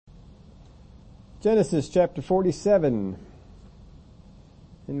Genesis chapter 47,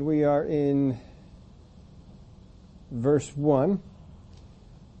 and we are in verse 1.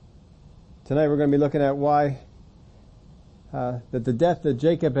 Tonight we're going to be looking at why that the death that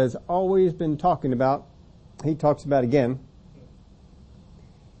Jacob has always been talking about, he talks about again.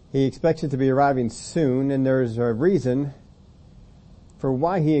 He expects it to be arriving soon, and there's a reason for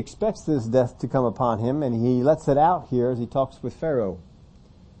why he expects this death to come upon him, and he lets it out here as he talks with Pharaoh.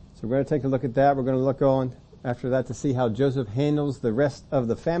 So we're going to take a look at that. We're going to look on after that to see how Joseph handles the rest of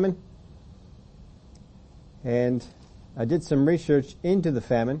the famine. And I did some research into the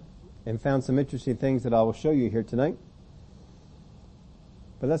famine and found some interesting things that I will show you here tonight.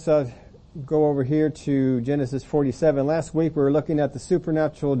 But let's go over here to Genesis 47. Last week we were looking at the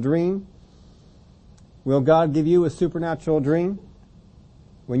supernatural dream. Will God give you a supernatural dream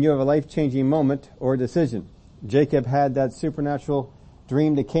when you have a life-changing moment or decision? Jacob had that supernatural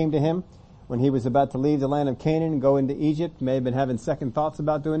dream that came to him when he was about to leave the land of Canaan and go into Egypt. May have been having second thoughts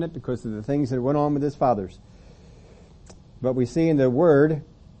about doing it because of the things that went on with his fathers. But we see in the word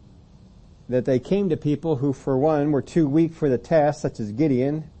that they came to people who, for one, were too weak for the task, such as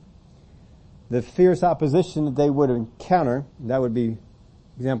Gideon. The fierce opposition that they would encounter, that would be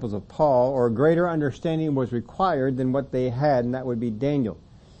examples of Paul, or greater understanding was required than what they had, and that would be Daniel.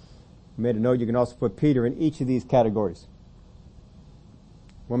 You made a note, you can also put Peter in each of these categories.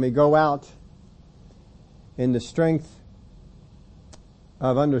 When we go out in the strength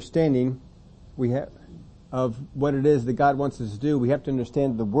of understanding of what it is that God wants us to do, we have to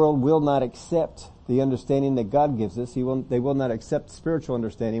understand the world will not accept the understanding that God gives us. They will not accept spiritual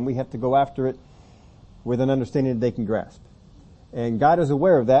understanding. We have to go after it with an understanding that they can grasp. And God is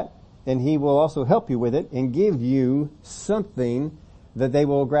aware of that, and He will also help you with it and give you something that they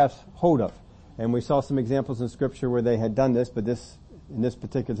will grasp hold of. And we saw some examples in Scripture where they had done this, but in this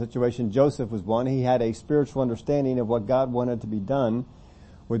particular situation, Joseph was one. He had a spiritual understanding of what God wanted to be done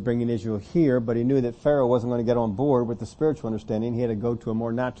with bringing Israel here, but he knew that Pharaoh wasn't going to get on board with the spiritual understanding. He had to go to a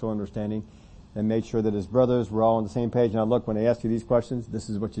more natural understanding and made sure that his brothers were all on the same page. Now look, when they ask you these questions, this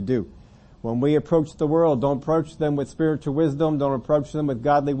is what you do. When we approach the world, don't approach them with spiritual wisdom. Don't approach them with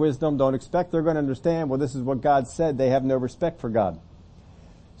godly wisdom. Don't expect they're going to understand, well, this is what God said. They have no respect for God.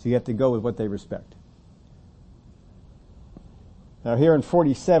 So you have to go with what they respect. Now here in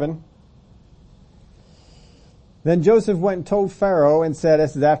 47, then Joseph went and told Pharaoh and said,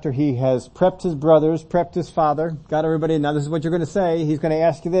 this is after he has prepped his brothers, prepped his father, got everybody, now this is what you're going to say. He's going to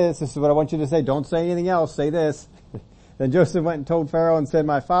ask you this. This is what I want you to say. Don't say anything else. Say this. Then Joseph went and told Pharaoh and said,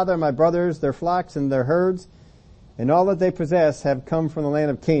 my father and my brothers, their flocks and their herds, and all that they possess have come from the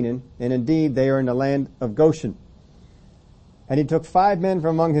land of Canaan, and indeed they are in the land of Goshen. And he took 5 men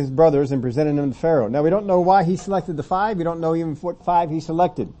from among his brothers and presented them to Pharaoh. Now we don't know why he selected the 5. We don't know even what 5 he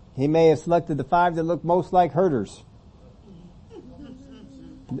selected. He may have selected the 5 that looked most like herders.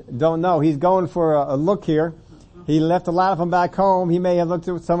 Don't know. He's going for a look here. He left a lot of them back home. He may have looked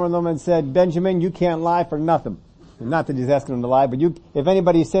at some of them and said, Benjamin, you can't lie for nothing. Not that he's asking them to lie, but if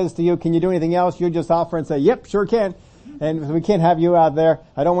anybody says to you, can you do anything else? You just offer and say, yep, sure can. And we can't have you out there.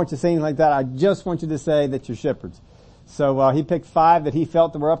 I don't want you saying like that. I just want you to say that you're shepherds. So he picked 5 that he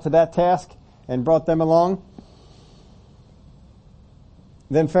felt that were up to that task and brought them along.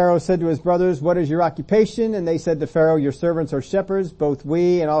 Then Pharaoh said to his brothers, what is your occupation? And they said to Pharaoh, your servants are shepherds, both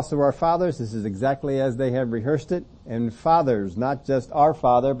we and also our fathers. This is exactly as they have rehearsed it. And fathers, not just our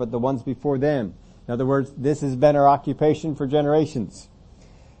father, but the ones before them. In other words, this has been our occupation for generations.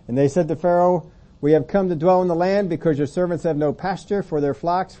 And they said to Pharaoh, we have come to dwell in the land because your servants have no pasture for their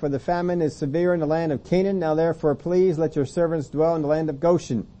flocks, for the famine is severe in the land of Canaan. Now therefore, please let your servants dwell in the land of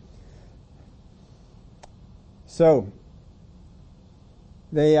Goshen. So,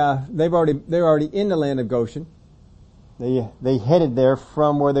 they're already in the land of Goshen. They headed there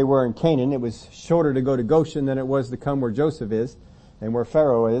from where they were in Canaan. It was shorter to go to Goshen than it was to come where Joseph is and where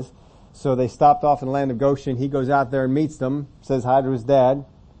Pharaoh is. So they stopped off in the land of Goshen. He goes out there and meets them, says hi to his dad,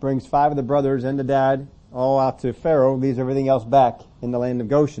 brings 5 of the brothers and the dad all out to Pharaoh, leaves everything else back in the land of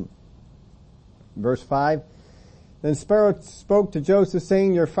Goshen. Verse 5, then Pharaoh spoke to Joseph,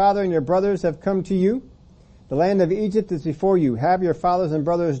 saying, your father and your brothers have come to you. The land of Egypt is before you. Have your fathers and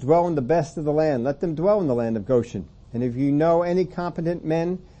brothers dwell in the best of the land. Let them dwell in the land of Goshen. And if you know any competent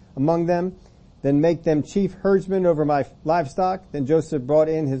men among them, then make them chief herdsmen over my livestock. Then Joseph brought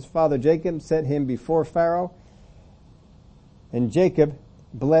in his father Jacob, set him before Pharaoh. And Jacob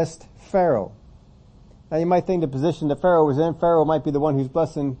blessed Pharaoh. Now you might think the position that Pharaoh was in, Pharaoh might be the one who's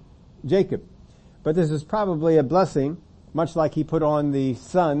blessing Jacob. But this is probably a blessing, much like he put on the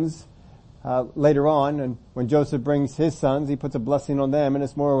sons later on, and when Joseph brings his sons, he puts a blessing on them, and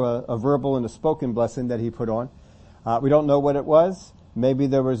it's more of a verbal and a spoken blessing that he put on. We don't know what it was. Maybe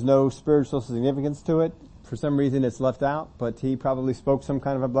there was no spiritual significance to it. For some reason it's left out, but he probably spoke some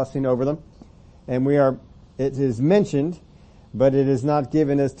kind of a blessing over them. And it is mentioned, but it is not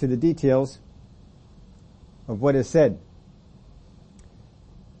given as to the details of what is said.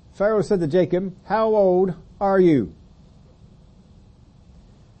 Pharaoh said to Jacob, "How old are you?"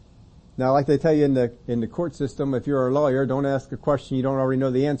 Now, like they tell you in the court system, if you're a lawyer, don't ask a question you don't already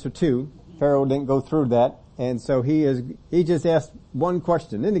know the answer to. Pharaoh didn't go through that. And so he just asked one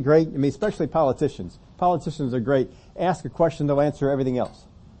question. Isn't it great? I mean, especially politicians. Politicians are great. Ask a question, they'll answer everything else.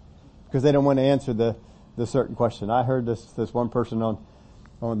 Because they don't want to answer the certain question. I heard this one person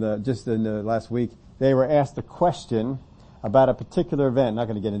just in the last week. They were asked a question about a particular event. Not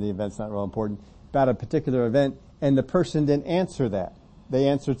going to get into the event, it's not real important. About a particular event, and the person didn't answer that. They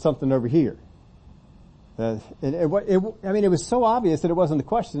answered something over here. It was so obvious that it wasn't the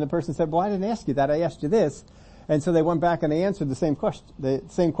question. The person said, "Well, I didn't ask you that. I asked you this." And so they went back and they answered the same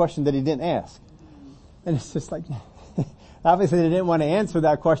question that he didn't ask. And it's just like, obviously they didn't want to answer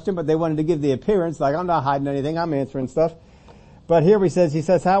that question, but they wanted to give the appearance like, "I'm not hiding anything. I'm answering stuff." But here he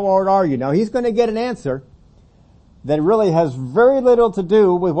says, "How old are you?" Now he's going to get an answer that really has very little to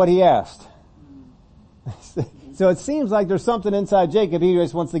do with what he asked. So it seems like there's something inside Jacob he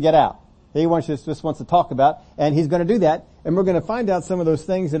just wants to get out. He just wants to talk about, and he's going to do that, and we're going to find out some of those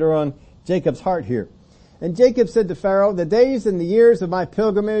things that are on Jacob's heart here. And Jacob said to Pharaoh, "The days and the years of my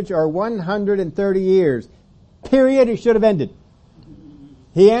pilgrimage are 130 years. Period. He should have ended.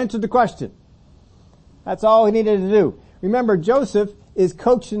 He answered the question. That's all he needed to do. Remember, Joseph is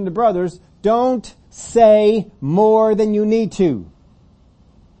coaching the brothers, don't say more than you need to.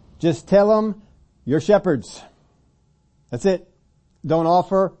 Just tell them you're shepherds. That's it. Don't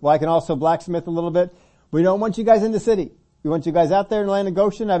offer. Well, I can also blacksmith a little bit. We don't want you guys in the city. We want you guys out there in the land of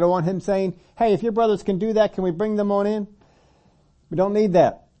Goshen. I don't want him saying, "Hey, if your brothers can do that, can we bring them on in?" We don't need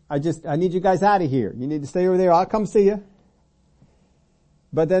that. I need you guys out of here. You need to stay over there. I'll come see you.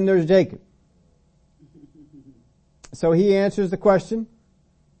 But then there's Jacob. So he answers the question.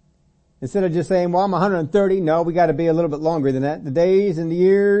 Instead of just saying, "Well, I'm 130. No, we got to be a little bit longer than that. The days and the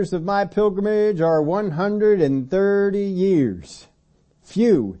years of my pilgrimage are 130 years.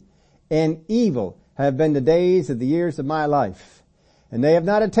 Few and evil have been the days of the years of my life. And they have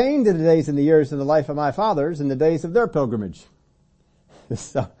not attained to the days and the years of the life of my fathers in the days of their pilgrimage."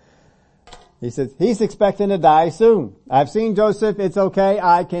 So, he says, he's expecting to die soon. "I've seen Joseph. It's okay.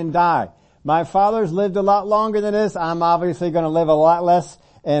 I can die. My fathers lived a lot longer than this. I'm obviously going to live a lot less.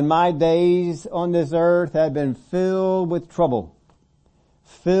 And my days on this earth have been filled with trouble.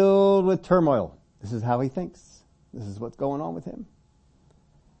 Filled with turmoil." This is how he thinks. This is what's going on with him.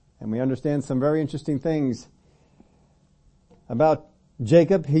 And we understand some very interesting things about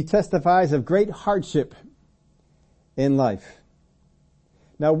Jacob. He testifies of great hardship in life.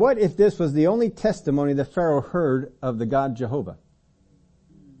 Now, what if this was the only testimony that Pharaoh heard of the God Jehovah?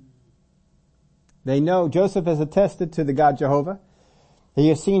 They know Joseph has attested to the God Jehovah. He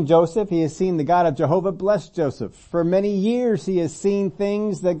has seen Joseph. He has seen the God of Jehovah bless Joseph. For many years he has seen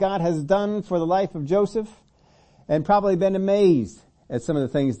things that God has done for the life of Joseph and probably been amazed at some of the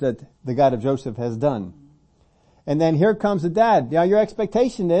things that the God of Joseph has done. And then here comes the dad. Now your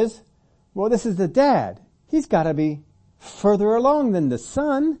expectation is, well, this is the dad. He's got to be further along than the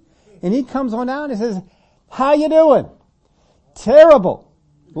son. And he comes on out and says, "How you doing?" Terrible.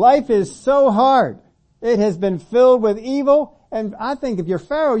 Life is so hard. It has been filled with evil. And I think if you're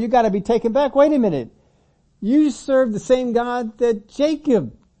Pharaoh, you got to be taken back. Wait a minute. You serve the same God that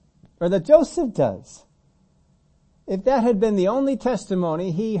Joseph does. If that had been the only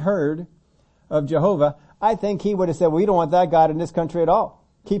testimony he heard of Jehovah, I think he would have said, "Well, we don't want that God in this country at all.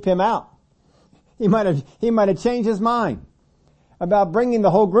 Keep him out." He might have changed his mind about bringing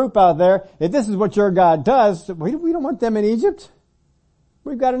the whole group out there. If this is what your God does, we don't want them in Egypt.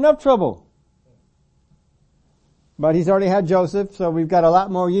 We've got enough trouble. But he's already had Joseph, so we've got a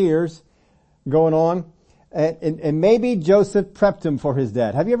lot more years going on. And maybe Joseph prepped him for his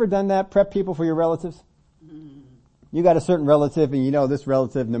dad. Have you ever done that? Prep people for your relatives? You got a certain relative and you know this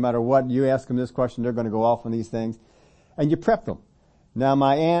relative, no matter what, you ask them this question, they're going to go off on these things. And you prep them. Now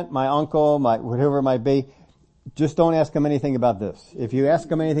my aunt, my uncle, whatever it might be, just don't ask them anything about this. If you ask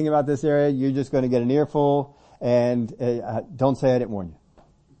them anything about this area, you're just going to get an earful, and don't say I didn't warn you.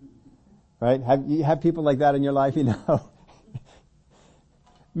 Right? You have people like that in your life, you know.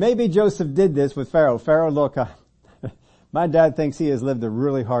 Maybe Joseph did this with Pharaoh. Pharaoh, look, my dad thinks he has lived a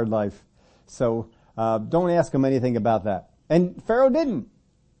really hard life. So, don't ask him anything about that. And Pharaoh didn't.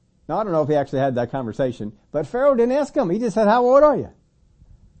 Now, I don't know if he actually had that conversation, but Pharaoh didn't ask him. He just said, how old are you?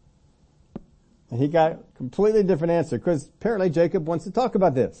 And he got a completely different answer because apparently Jacob wants to talk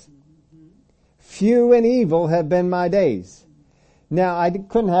about this. Few and evil have been my days. Now, I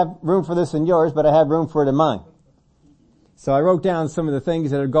couldn't have room for this in yours, but I have room for it in mine. So I wrote down some of the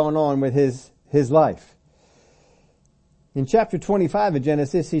things that are going on with his life. In chapter 25 of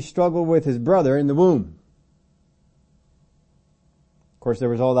Genesis, he struggled with his brother in the womb. Of course, there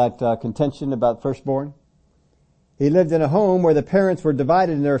was all that contention about firstborn. He lived in a home where the parents were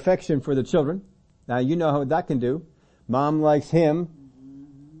divided in their affection for the children. Now, you know how that can do. Mom likes him.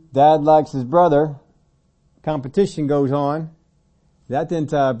 Dad likes his brother. Competition goes on. That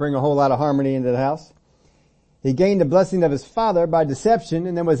didn't bring a whole lot of harmony into the house. He gained the blessing of his father by deception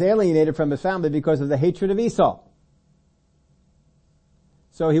and then was alienated from his family because of the hatred of Esau.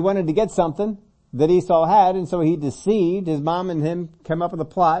 So he wanted to get something that Esau had, and so he deceived. His mom and him came up with a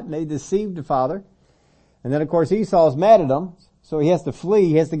plot, and they deceived the father. And then, of course, Esau's mad at him, so he has to flee.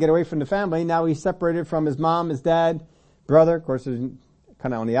 He has to get away from the family. Now he's separated from his mom, his dad, brother. Of course, he's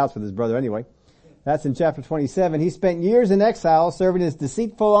kind of on the outs with his brother anyway. That's in chapter 27. He spent years in exile serving his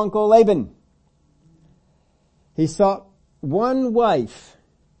deceitful uncle Laban. He sought one wife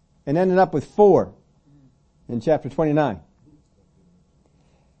and ended up with 4 in chapter 29.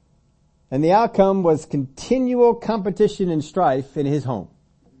 And the outcome was continual competition and strife in his home.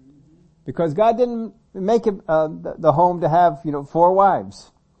 Because God didn't make it, the home to have, 4 wives.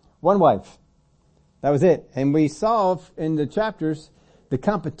 1 wife. That was it. And we saw in the chapters the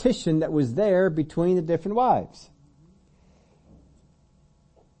competition that was there between the different wives.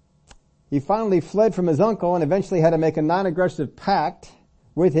 He finally fled from his uncle and eventually had to make a non-aggressive pact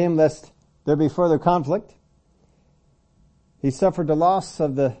with him lest there be further conflict. He suffered the loss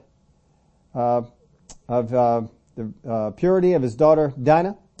of the purity of his daughter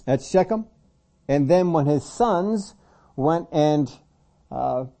Dinah at Shechem. And then when his sons went and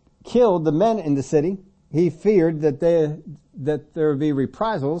killed the men in the city, he feared that there would be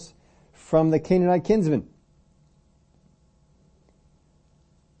reprisals from the Canaanite kinsmen.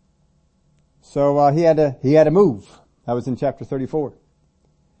 So he had to move. That was in chapter 34.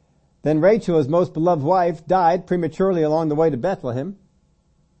 Then Rachel, his most beloved wife, died prematurely along the way to Bethlehem.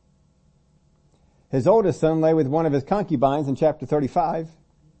 His oldest son lay with one of his concubines in chapter 35.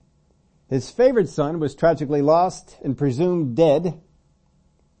 His favorite son was tragically lost and presumed dead.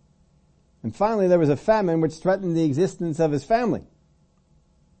 And finally there was a famine which threatened the existence of his family.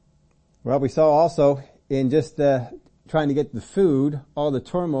 Well, we saw also in just trying to get the food, all the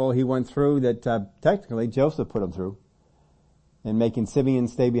turmoil he went through that technically Joseph put him through. And making Simeon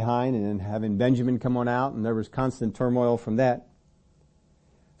stay behind and then having Benjamin come on out, and there was constant turmoil from that.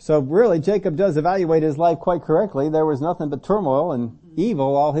 So really, Jacob does evaluate his life quite correctly. There was nothing but turmoil and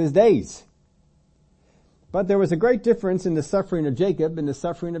evil all his days. But there was a great difference in the suffering of Jacob and the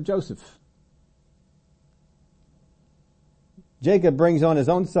suffering of Joseph. Jacob brings on his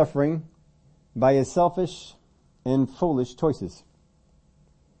own suffering by his selfish and foolish choices.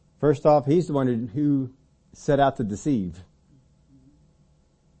 First off, he's the one who set out to deceive.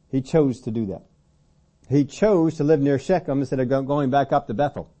 He chose to do that. He chose to live near Shechem instead of going back up to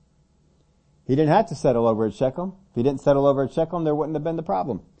Bethel. He didn't have to settle over at Shechem. If he didn't settle over at Shechem, there wouldn't have been the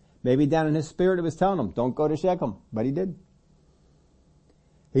problem. Maybe down in his spirit it was telling him, don't go to Shechem. But he did.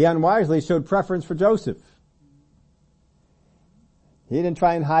 He unwisely showed preference for Joseph. He didn't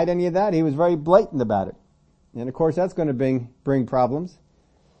try and hide any of that. He was very blatant about it. And of course that's going to bring problems.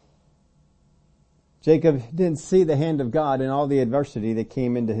 Jacob didn't see the hand of God in all the adversity that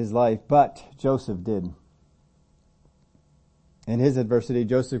came into his life, but Joseph did. In his adversity,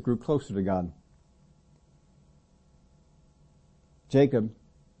 Joseph grew closer to God. Jacob,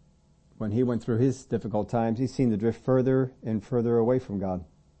 when he went through his difficult times, he seemed to drift further and further away from God.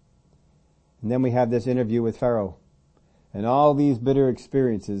 And then we have this interview with Pharaoh. And all these bitter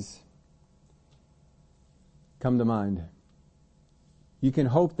experiences come to mind. You can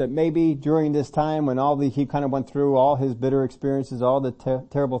hope that maybe during this time when he kind of went through all his bitter experiences, all the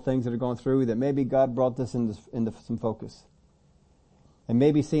terrible things that are going through, that maybe God brought this into some focus. And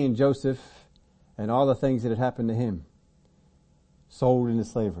maybe seeing Joseph and all the things that had happened to him, sold into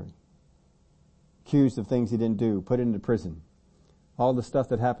slavery, accused of things he didn't do, put into prison, all the stuff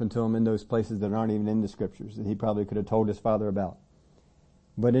that happened to him in those places that aren't even in the scriptures that he probably could have told his father about.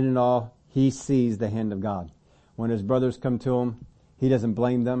 But in it all, he sees the hand of God. When his brothers come to him, he doesn't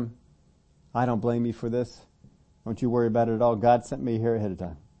blame them. I don't blame you for this. Don't you worry about it at all. God sent me here ahead of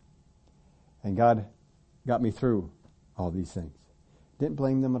time. And God got me through all these things. Didn't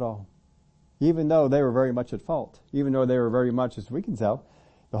blame them at all. Even though they were very much at fault. Even though they were very much, as we can tell,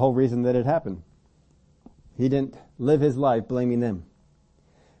 the whole reason that it happened. He didn't live his life blaming them.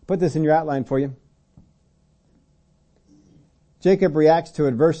 Put this in your outline for you. Jacob reacts to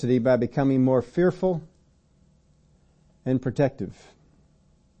adversity by becoming more fearful and protective.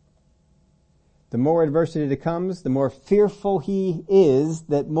 The more adversity that comes, the more fearful he is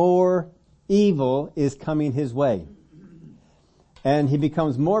that more evil is coming his way. And he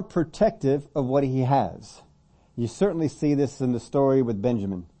becomes more protective of what he has. You certainly see this in the story with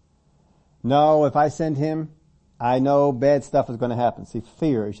Benjamin. No, if I send him, I know bad stuff is going to happen. See,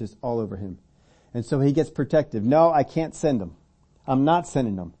 fear is just all over him. And so he gets protective. No, I can't send him. I'm not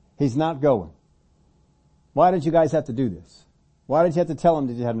sending him. He's not going. Why did you guys have to do this? Why did you have to tell him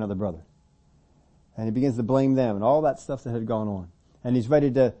that you had another brother? And he begins to blame them and all that stuff that had gone on. And he's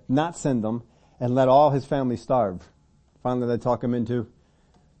ready to not send them and let all his family starve. Finally they talk him into,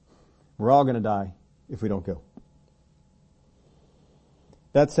 we're all going to die if we don't go.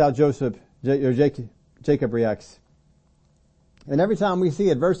 That's how Jacob reacts. And every time we see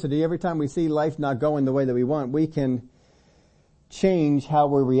adversity, every time we see life not going the way that we want, we can change how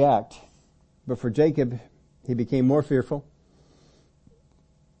we react. But for Jacob, he became more fearful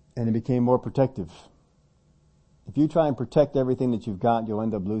and he became more protective. If you try and protect everything that you've got, you'll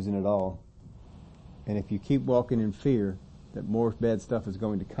end up losing it all. And if you keep walking in fear that more bad stuff is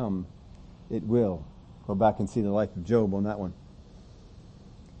going to come, it will. Go back and see the life of Job on that one.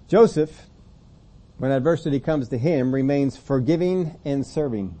 Joseph, when adversity comes to him, remains forgiving and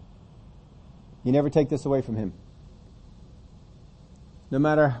serving. You never take this away from him. No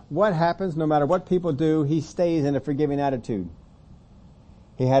matter what happens, no matter what people do, he stays in a forgiving attitude.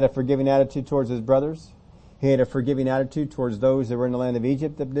 He had a forgiving attitude towards his brothers. He had a forgiving attitude towards those that were in the land of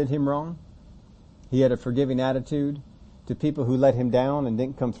Egypt that did him wrong. He had a forgiving attitude to people who let him down and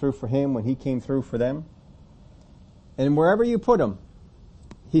didn't come through for him when he came through for them. And wherever you put him,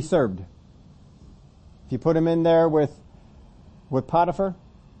 he served. If you put him in there with Potiphar,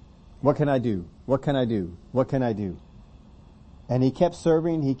 what can I do? What can I do? What can I do? And he kept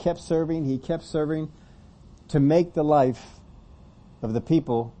serving, he kept serving, he kept serving to make the life of the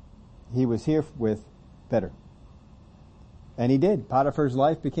people he was here with better. And he did. Potiphar's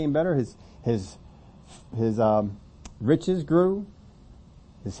life became better. His riches grew.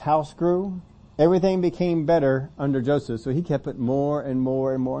 His house grew. Everything became better under Joseph. So he kept it more and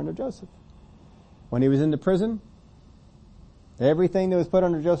more and more under Joseph. When he was in the prison, everything that was put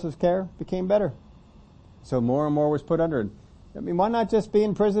under Joseph's care became better. So more and more was put under it. I mean, why not just be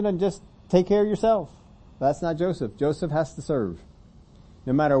in prison and just take care of yourself? That's not Joseph. Joseph has to serve.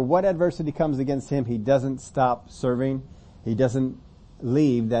 No matter what adversity comes against him, he doesn't stop serving. He doesn't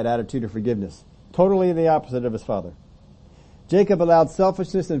leave that attitude of forgiveness. Totally the opposite of his father. Jacob allowed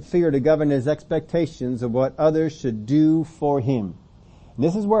selfishness and fear to govern his expectations of what others should do for him. And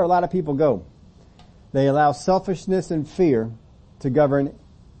this is where a lot of people go. They allow selfishness and fear to govern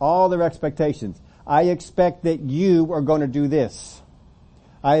all their expectations. I expect that you are going to do this.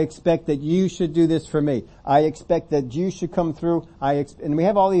 I expect that you should do this for me. I expect that you should come through. And we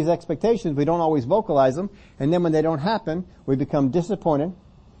have all these expectations. We don't always vocalize them. And then when they don't happen, we become disappointed.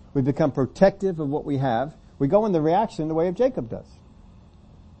 We become protective of what we have. We go in the reaction the way of Jacob does.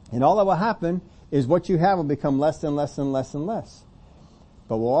 And all that will happen is what you have will become less and less and less and less.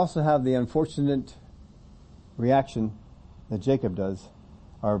 But we'll also have the unfortunate reaction that Jacob does.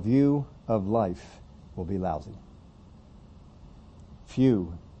 Our view of life will be lousy.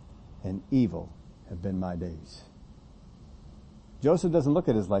 Few and evil have been my days. Joseph doesn't look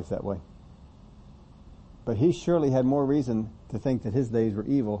at his life that way. But he surely had more reason to think that his days were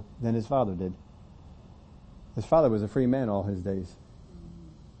evil than his father did. His father was a free man all his days.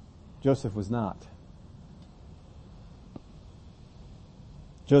 Joseph was not.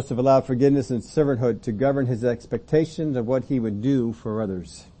 Joseph allowed forgiveness and servanthood to govern his expectations of what he would do for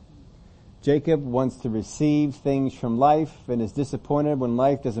others. Jacob wants to receive things from life and is disappointed when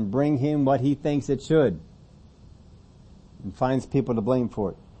life doesn't bring him what he thinks it should and finds people to blame for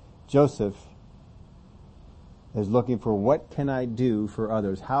it. Joseph is looking for what can I do for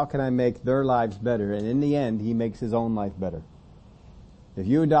others? How can I make their lives better? And in the end, he makes his own life better. If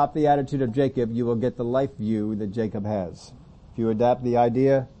you adopt the attitude of Jacob, you will get the life view that Jacob has. If you adopt the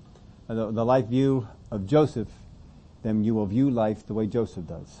idea, the life view of Joseph, then you will view life the way Joseph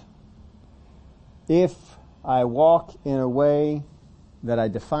does. If I walk in a way that I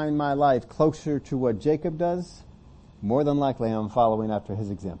define my life closer to what Jacob does, more than likely I'm following after his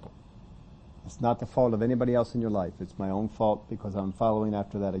example. It's not the fault of anybody else in your life. It's my own fault because I'm following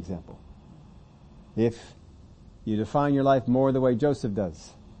after that example. If you define your life more the way Joseph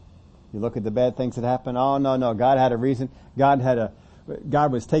does, you look at the bad things that happen. Oh, no, God had a reason. God had a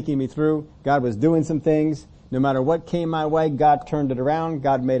God was taking me through. God was doing some things. No matter what came my way, God turned it around.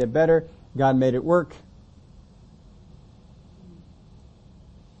 God made it better. God made it work.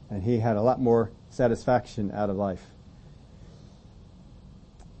 And he had a lot more satisfaction out of life.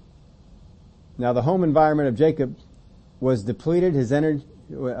 Now the home environment of Jacob was depleted. His energy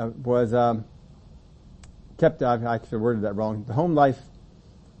was kept. I worded that wrong. The home life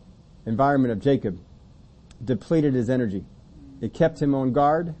environment of Jacob depleted his energy. It kept him on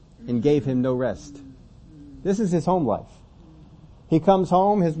guard and gave him no rest. This is his home life. He comes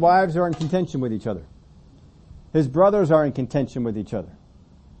home, his wives are in contention with each other. His brothers are in contention with each other.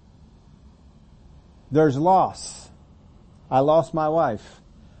 There's loss. I lost my wife.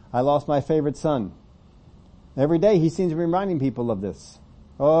 I lost my favorite son. Every day he seems to be reminding people of this.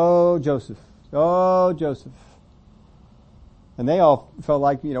 Oh, Joseph. Oh, Joseph. And they all felt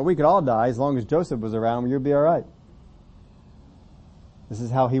like, we could all die as long as Joseph was around, you'd be alright. This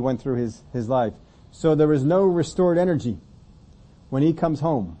is how he went through his life. So there is no restored energy when he comes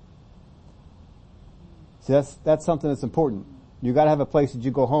home. See, that's something that's important. You gotta have a place that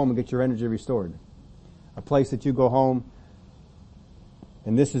you go home and get your energy restored. A place that you go home,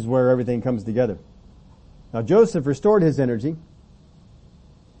 and this is where everything comes together. Now Joseph restored his energy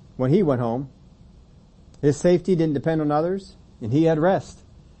when he went home. His safety didn't depend on others, and he had rest.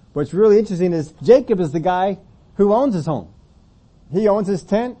 What's really interesting is Jacob is the guy who owns his home. He owns his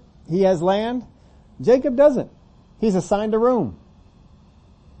tent. He has land. Jacob doesn't. He's assigned a room.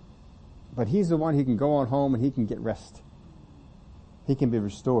 But he's the one who can go on home and he can get rest. He can be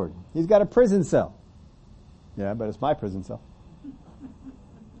restored. He's got a prison cell. Yeah, but it's my prison cell.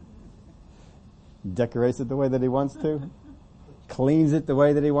 Decorates it the way that he wants to. Cleans it the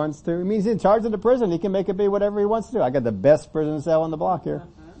way that he wants to. It means he's in charge of the prison. He can make it be whatever he wants to do. I got the best prison cell on the block here.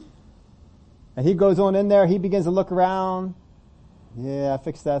 And he goes on in there. He begins to look around. Yeah, I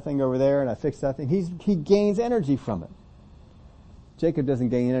fixed that thing over there and I fixed that thing. He gains energy from it. Jacob doesn't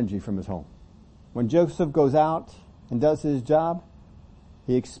gain energy from his home. When Joseph goes out and does his job,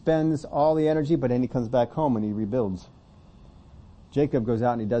 he expends all the energy, but then he comes back home and he rebuilds. Jacob goes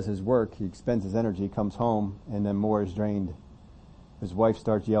out and he does his work. He expends his energy, comes home, and then more is drained. His wife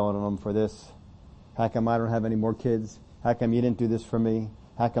starts yelling at him for this. How come I don't have any more kids? How come you didn't do this for me?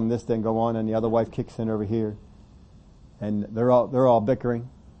 How come this didn't go on? And the other wife kicks in over here. And they're all bickering.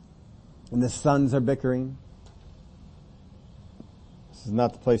 And the sons are bickering. This is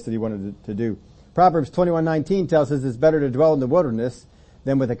not the place that he wanted to do. Proverbs 21:19 tells us it's better to dwell in the wilderness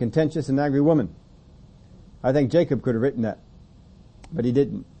than with a contentious and angry woman. I think Jacob could have written that, but he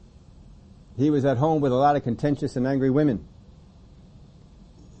didn't. He was at home with a lot of contentious and angry women.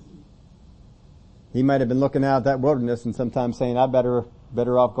 He might have been looking out at that wilderness and sometimes saying, I better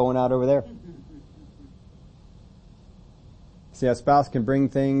off going out over there. See, a spouse can bring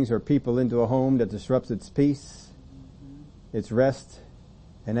things or people into a home that disrupts its peace, its rest,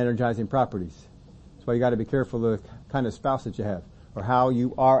 and energizing properties. That's why you got to be careful of the kind of spouse that you have, or how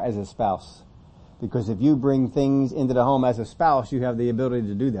you are as a spouse. Because if you bring things into the home as a spouse, you have the ability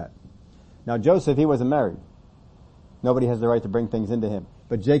to do that. Now Joseph, he wasn't married. Nobody has the right to bring things into him.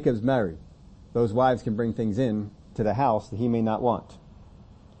 But Jacob's married. Those wives can bring things in to the house that he may not want.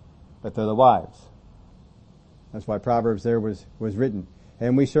 But they're the wives. That's why Proverbs there was written.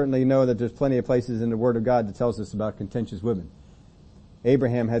 And we certainly know that there's plenty of places in the Word of God that tells us about contentious women.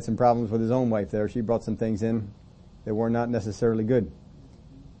 Abraham had some problems with his own wife there. She brought some things in that were not necessarily good.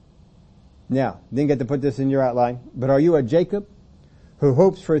 Now, didn't get to put this in your outline, but are you a Jacob who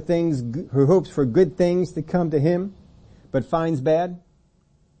hopes for good things to come to him, but finds bad?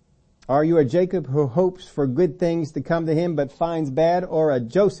 Are you a Jacob who hopes for good things to come to him, but finds bad, or a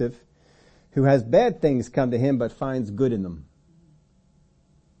Joseph who has bad things come to him, but finds good in them?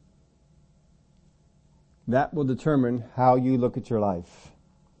 That will determine how you look at your life.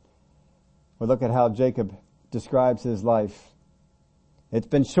 We'll look at how Jacob describes his life. It's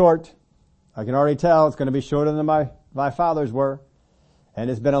been short. I can already tell it's going to be shorter than my father's were. And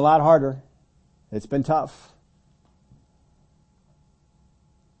it's been a lot harder. It's been tough.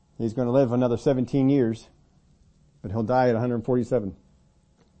 He's going to live another 17 years, but he'll die at 147.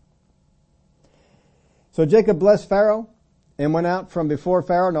 So Jacob blessed Pharaoh and went out from before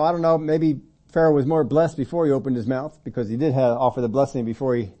Pharaoh. Now I don't know, maybe Pharaoh was more blessed before he opened his mouth, because he did offer the blessing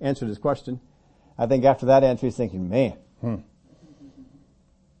before he answered his question. I think after that answer he's thinking, man.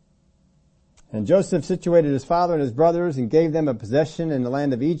 And Joseph situated his father and his brothers and gave them a possession in the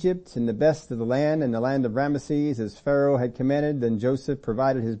land of Egypt, in the best of the land, in the land of Ramesses, as Pharaoh had commanded. Then Joseph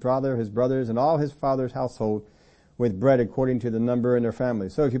provided his brothers, and all his father's household with bread according to the number in their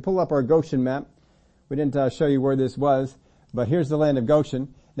families. So if you pull up our Goshen map, we didn't show you where this was, But here's the land of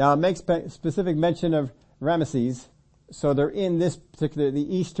Goshen. Now it makes specific mention of Ramesses, so they're in this particular,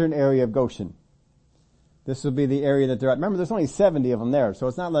 the eastern area of Goshen. This will be the area that they're at. Remember, there's only 70 of them there, so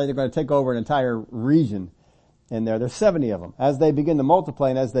it's not like they're going to take over an entire region in there. There's 70 of them. As they begin to multiply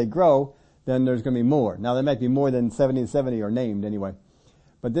and as they grow, then there's going to be more. Now there might be more than 70 and 70 are named anyway.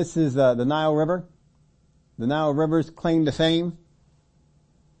 But this is the Nile River. The Nile River's claim to fame.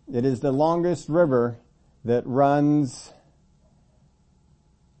 It is the longest river that runs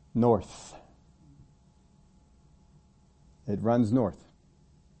north. It runs north.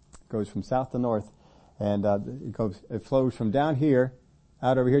 It goes from south to north, and it flows from down here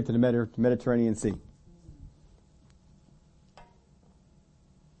out over here to the Mediterranean Sea.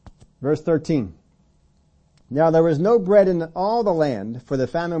 Verse 13. Now there was no bread in all the land, for the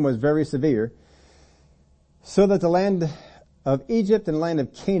famine was very severe, so that the land of Egypt and the land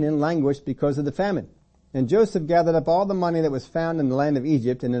of Canaan languished because of the famine. And Joseph gathered up all the money that was found in the land of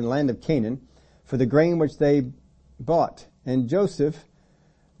Egypt and in the land of Canaan for the grain which they bought. And Joseph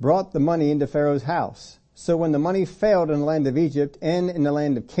brought the money into Pharaoh's house. So when the money failed in the land of Egypt and in the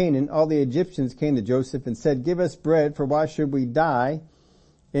land of Canaan, all the Egyptians came to Joseph and said, "Give us bread, for why should we die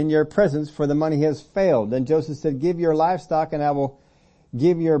in your presence, for the money has failed?" Then Joseph said, "Give your livestock, and I will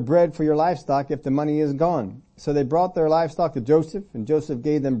give your bread for your livestock if the money is gone." So they brought their livestock to Joseph, and Joseph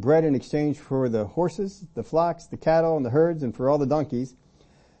gave them bread in exchange for the horses, the flocks, the cattle, and the herds, and for all the donkeys.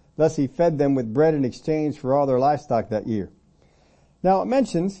 Thus he fed them with bread in exchange for all their livestock that year. Now it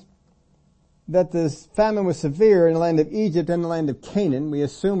mentions that this famine was severe in the land of Egypt and the land of Canaan. We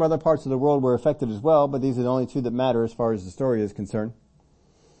assume other parts of the world were affected as well, but these are the only two that matter as far as the story is concerned.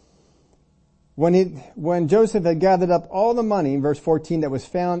 When Joseph had gathered up all the money, in verse 14, that was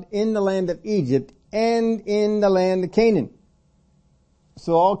found in the land of Egypt and in the land of Canaan.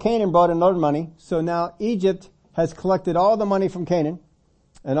 So all Canaan brought in their money. So now Egypt has collected all the money from Canaan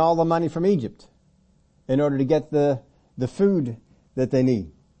and all the money from Egypt in order to get the food that they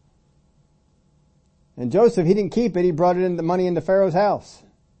need. And Joseph, he didn't keep it. He brought the money into Pharaoh's house.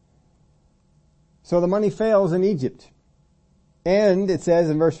 So the money fails in Egypt. And it says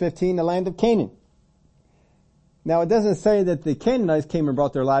in verse 15, the land of Canaan. Now it doesn't say that the Canaanites came and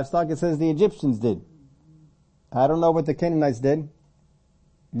brought their livestock. It says the Egyptians did. I don't know what the Canaanites did.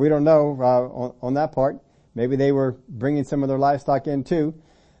 We don't know on that part. Maybe they were bringing some of their livestock in too.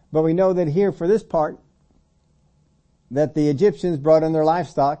 But we know that here for this part, that the Egyptians brought in their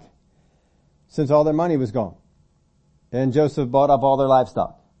livestock since all their money was gone. And Joseph bought up all their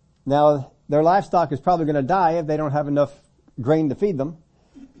livestock. Now their livestock is probably going to die if they don't have enough grain to feed them.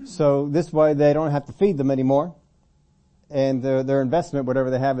 So this way they don't have to feed them anymore. And their investment, whatever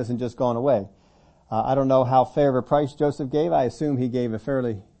they have, isn't just gone away. I don't know how fair of a price Joseph gave. I assume he gave a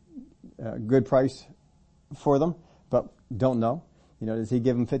fairly good price for them, but don't know. Does he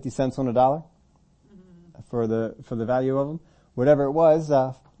give them 50 cents on a dollar for the value of them? Whatever it was,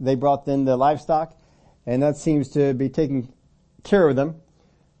 they brought in the livestock, and that seems to be taking care of them.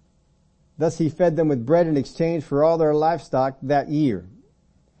 Thus he fed them with bread in exchange for all their livestock that year.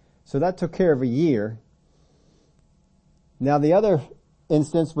 So that took care of a year. Now the other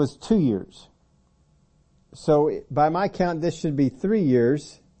instance was 2 years. So by my count, this should be 3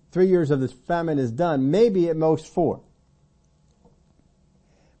 years. 3 years of this famine is done, maybe at most 4.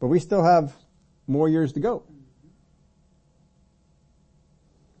 But we still have more years to go.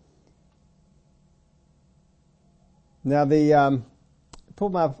 Now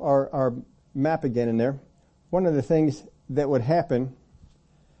pull up our map again in there. One of the things that would happen,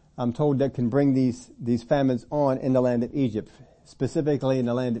 I'm told, that can bring these famines on in the land of Egypt, specifically in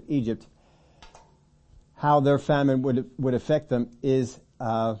the land of Egypt, how their famine would affect them is,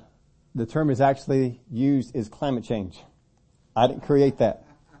 the term is actually used is climate change. I didn't create that.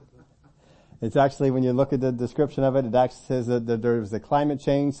 It's actually, when you look at the description of it, it actually says that there was a climate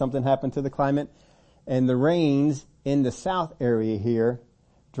change, something happened to the climate, and the rains in the south area here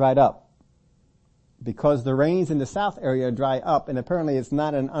dried up. Because the rains in the south area dry up, and apparently it's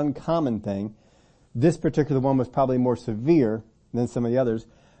not an uncommon thing. This particular one was probably more severe than some of the others.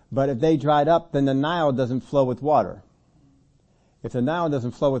 But if they dried up, then the Nile doesn't flow with water. If the Nile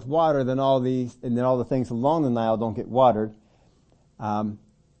doesn't flow with water, then all the things along the Nile don't get watered.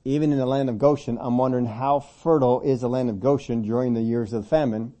 Even in the land of Goshen, I'm wondering how fertile is the land of Goshen during the years of the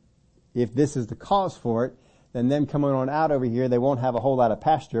famine. If this is the cause for it, then them coming on out over here, they won't have a whole lot of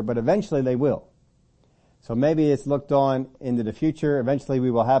pasture, but eventually they will. So maybe it's looked on into the future. Eventually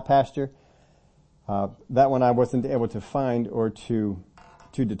we will have pasture. That one I wasn't able to find or to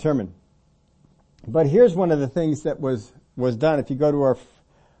determine. But here's one of the things that was done. If you go to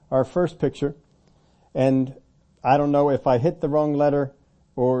our first picture, and I don't know if I hit the wrong letter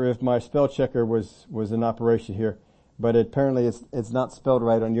or if my spell checker was in operation here, but apparently it's not spelled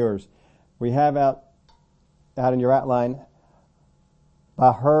right on yours. We have out in your outline,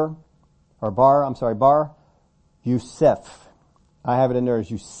 Bar Yusef. I have it in there as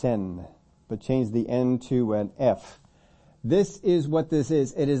Yusen, but change the N to an F. This is what this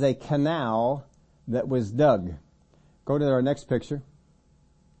is. It is a canal that was dug. Go to our next picture.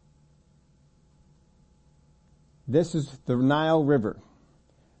 This is the Nile River.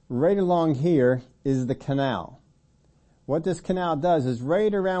 Right along here is the canal. What this canal does is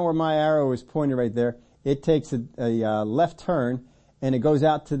right around where my arrow is pointed right there, it takes a left turn and it goes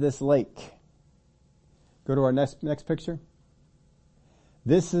out to this lake. Go to our next picture.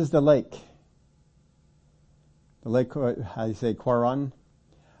 This is the lake. The lake, how do you say, Quaran?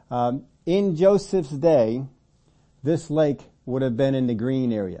 In Joseph's day, this lake would have been in the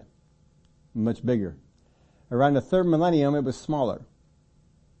green area. Much bigger. Around the third millennium, it was smaller.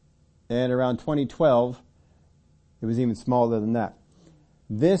 And around 2012, it was even smaller than that.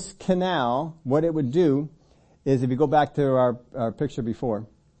 This canal, what it would do is, if you go back to our picture before,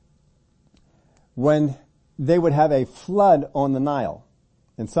 when they would have a flood on the Nile,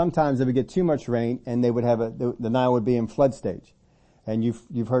 and sometimes they would get too much rain and they would have the Nile would be in flood stage. And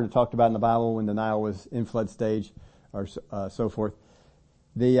you've heard it talked about in the Bible when the Nile was in flood stage or so forth.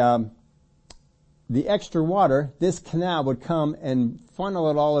 The extra water, this canal would come and funnel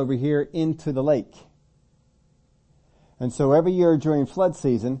it all over here into the lake. And so every year during flood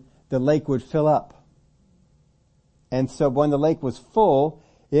season, the lake would fill up. And so when the lake was full,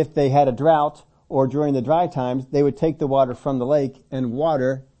 if they had a drought or during the dry times, they would take the water from the lake and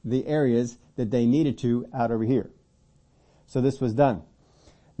water the areas that they needed to out over here. So this was done.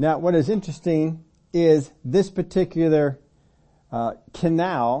 Now what is interesting is this particular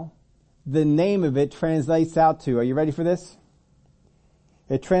canal, the name of it translates out to, are you ready for this?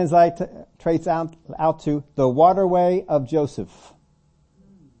 It translates out to the waterway of Joseph.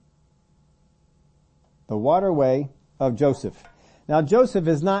 The waterway of Joseph. Now Joseph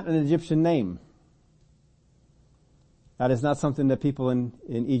is not an Egyptian name. That is not something that people in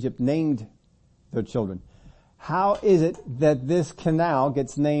Egypt named their children. How is it that this canal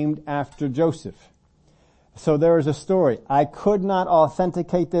gets named after Joseph? So there is a story. I could not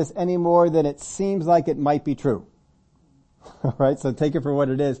authenticate this any more than it seems like it might be true. All right, so take it for what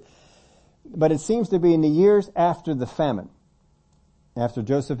it is. But it seems to be in the years after the famine, after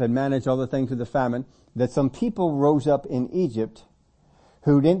Joseph had managed all the things with the famine, that some people rose up in Egypt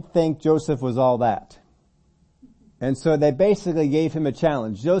who didn't think Joseph was all that. And so they basically gave him a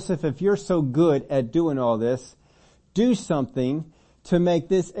challenge. Joseph, if you're so good at doing all this, do something to make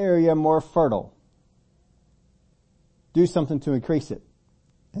this area more fertile. Do something to increase it.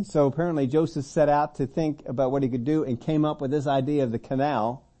 And so apparently Joseph set out to think about what he could do and came up with this idea of the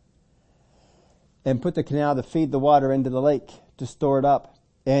canal and put the canal to feed the water into the lake to store it up.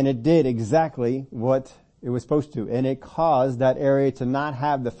 And it did exactly what it was supposed to. And it caused that area to not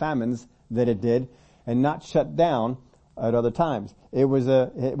have the famines that it did and not shut down at other times. It was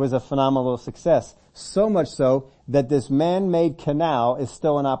a phenomenal success. So much so that this man-made canal is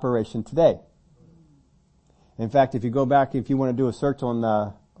still in operation today. In fact, if you go back, if you want to do a search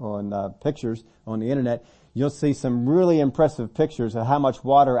on pictures on the internet, you'll see some really impressive pictures of how much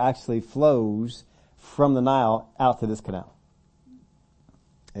water actually flows from the Nile out to this canal.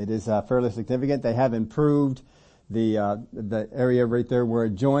 It is fairly significant. They have improved the area right there where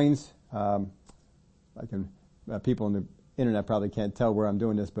it joins. People on the internet probably can't tell where I'm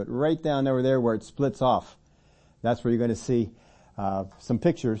doing this, but right down over there where it splits off, that's where you're going to see some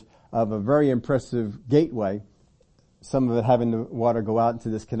pictures of a very impressive gateway. Some of it having the water go out into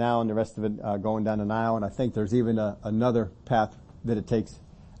this canal and the rest of it going down the Nile. And I think there's even another path that it takes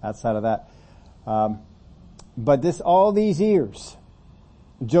outside of that. But all these years,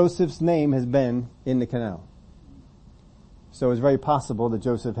 Joseph's name has been in the canal. So it's very possible that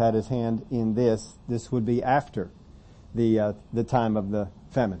Joseph had his hand in this. This would be after the time of the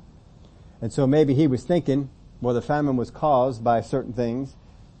famine. And so maybe he was thinking, well, the famine was caused by certain things.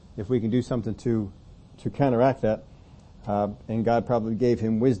 If we can do something to counteract that. And God probably gave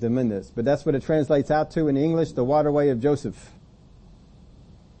him wisdom in this. But that's what it translates out to in English, the waterway of Joseph.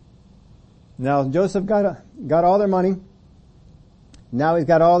 Now Joseph got all their money. Now he's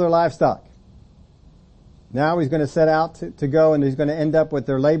got all their livestock. Now he's going to set out to go, and he's going to end up with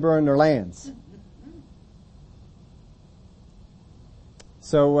their labor and their lands.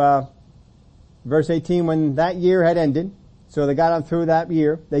 So, verse 18, when that year had ended, so they got on through that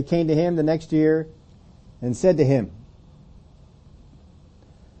year, they came to him the next year and said to him,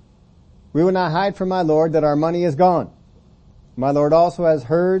 We will not hide from my Lord that our money is gone. My Lord also has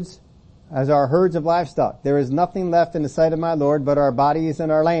our herds of livestock. There is nothing left in the sight of my Lord but our bodies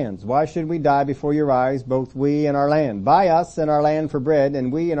and our lands. Why should we die before your eyes, both we and our land? Buy us and our land for bread,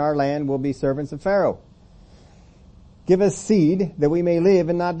 and we and our land will be servants of Pharaoh. Give us seed that we may live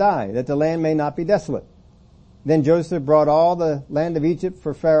and not die, that the land may not be desolate. Then Joseph brought all the land of Egypt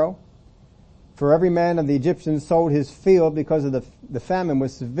for Pharaoh. For every man of the Egyptians sold his field because of the famine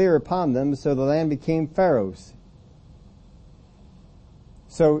was severe upon them, so the land became Pharaoh's.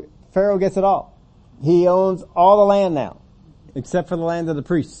 So Pharaoh gets it all. He owns all the land now, except for the land of the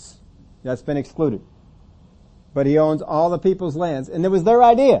priests. That's been excluded. But he owns all the people's lands, and it was their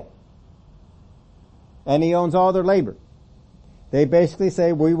idea. And he owns all their labor. They basically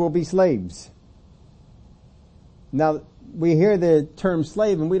say, we will be slaves. Now, we hear the term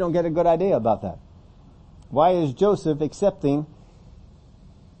slave and we don't get a good idea about that. Why is Joseph accepting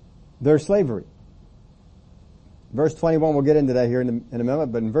their slavery? Verse 21, we'll get into that here in a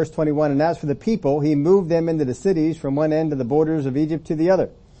moment, but in verse 21, and as for the people, he moved them into the cities from one end of the borders of Egypt to the other.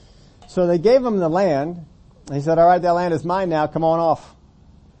 So they gave them the land. He said, all right, that land is mine now, come on off.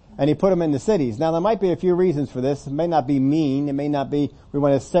 And he put them in the cities. Now there might be a few reasons for this. It may not be mean. It may not be, we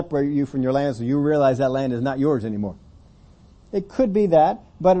want to separate you from your land so you realize that land is not yours anymore. It could be that,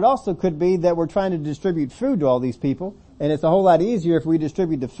 but it also could be that we're trying to distribute food to all these people, and it's a whole lot easier if we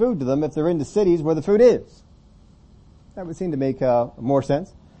distribute the food to them if they're in the cities where the food is. That would seem to make more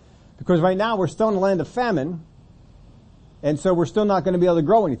sense. Because right now we're still in the land of famine, and so we're still not going to be able to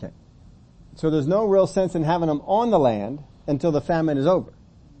grow anything. So there's no real sense in having them on the land until the famine is over.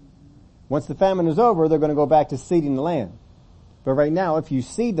 Once the famine is over, they're going to go back to seeding the land. But right now, if you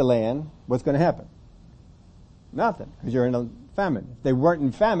seed the land, what's going to happen? Nothing, because you're in a famine. If they weren't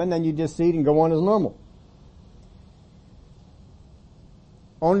in famine, then you just seed and go on as normal.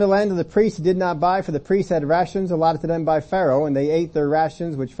 On the land of the priests did not buy, for the priests had rations allotted to them by Pharaoh, and they ate their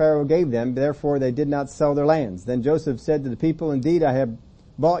rations which Pharaoh gave them. Therefore they did not sell their lands. Then Joseph said to the people, indeed, I have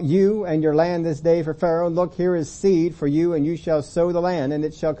bought you and your land this day for Pharaoh. Look, here is seed for you, and you shall sow the land. And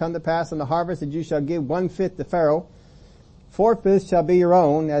it shall come to pass in the harvest that you shall give 1/5 to Pharaoh. 4/5 shall be your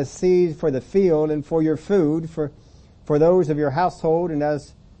own, as seed for the field and for your food, for those of your household, and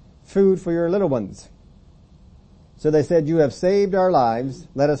as food for your little ones. So they said, you have saved our lives.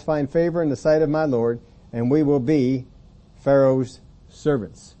 Let us find favor in the sight of my Lord, and we will be Pharaoh's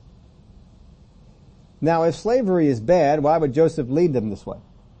servants. Now, if slavery is bad, why would Joseph lead them this way?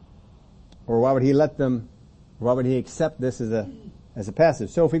 Or why would he accept this as a passage?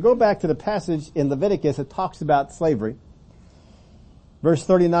 So if we go back to the passage in Leviticus, it talks about slavery. Verse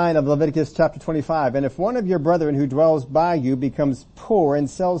 39 of Leviticus chapter 25, and if one of your brethren who dwells by you becomes poor and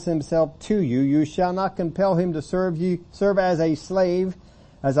sells himself to you, you shall not compel him to serve as a slave,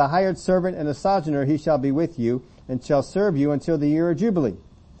 as a hired servant and a sojourner he shall be with you, and shall serve you until the year of Jubilee.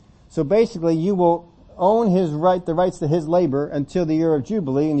 So basically you will own the rights to his labor until the year of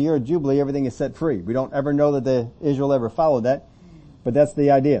Jubilee. In the year of Jubilee everything is set free. We don't ever know that Israel ever followed that, but that's the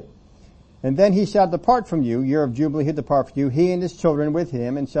idea. And then he shall depart from you, year of Jubilee he'll depart from you, he and his children with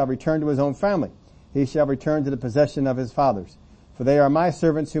him, and shall return to his own family. He shall return to the possession of his fathers. For they are my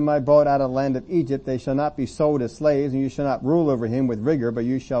servants whom I bought out of the land of Egypt. They shall not be sold as slaves, and you shall not rule over him with rigor, but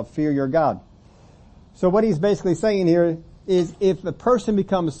you shall fear your God. So what he's basically saying here is if a person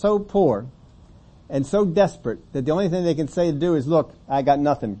becomes so poor and so desperate that the only thing they can say to do is, look, I got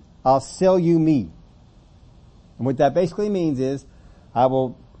nothing. I'll sell you me. And what that basically means is, I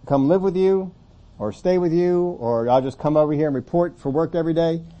will come live with you, or stay with you, or I'll just come over here and report for work every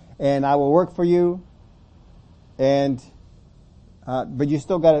day, and I will work for you, and, but you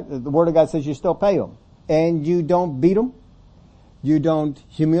still the Word of God says you still pay them. And you don't beat them, you don't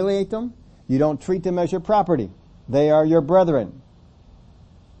humiliate them, you don't treat them as your property. They are your brethren.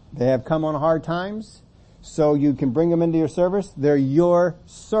 They have come on hard times, so you can bring them into your service. They're your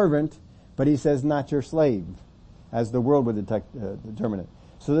servant, but he says not your slave, as the world would determine it.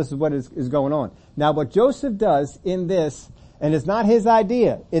 So this is what is going on. Now what Joseph does in this, and it's not his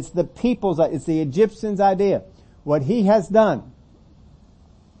idea, it's the the Egyptians' idea. What he has done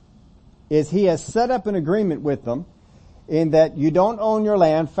is he has set up an agreement with them in that you don't own your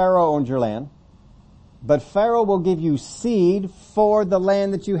land, Pharaoh owns your land, but Pharaoh will give you seed for the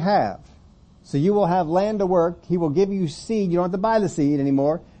land that you have. So you will have land to work, he will give you seed, you don't have to buy the seed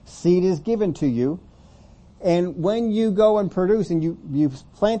anymore, seed is given to you. And when you go and produce and you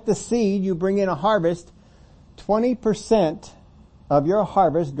plant the seed, you bring in a harvest, 20% of your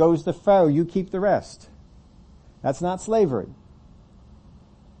harvest goes to Pharaoh. You keep the rest. That's not slavery.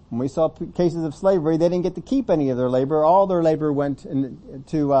 When we saw cases of slavery, they didn't get to keep any of their labor. All their labor went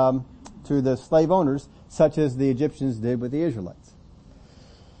to to the slave owners, such as the Egyptians did with the Israelites.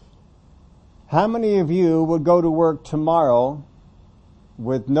 How many of you would go to work tomorrow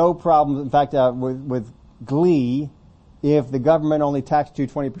with no problems, in fact, with glee, if the government only taxed you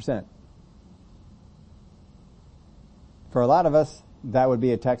 20%? For a lot of us, that would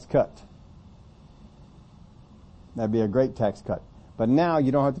be a tax cut. That'd be a great tax cut. But now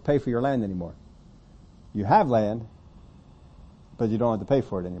you don't have to pay for your land anymore. You have land, but you don't have to pay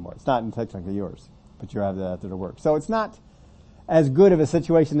for it anymore. It's not technically yours, but you have that after the work. So it's not as good of a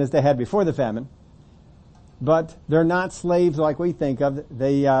situation as they had before the famine, but they're not slaves like we think of.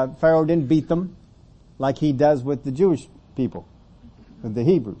 Pharaoh didn't beat them like he does with the Jewish people, with the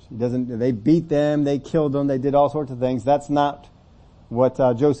Hebrews. They beat them, they killed them, they did all sorts of things. That's not what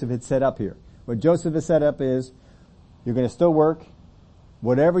Joseph had set up here. What Joseph has set up is, you're going to still work.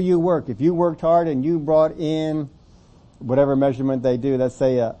 Whatever you work, if you worked hard and you brought in whatever measurement they do, let's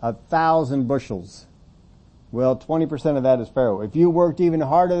say 1,000 bushels. Well, 20% of that is Pharaoh. If you worked even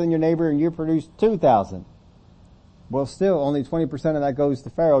harder than your neighbor and you produced 2,000, well, still only 20% of that goes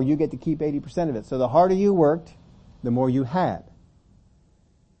to Pharaoh. You get to keep 80% of it. So the harder you worked, the more you had.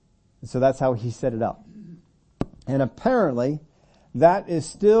 So that's how he set it up. And apparently, that is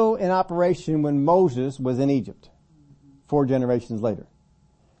still in operation when Moses was in Egypt, 4 generations later.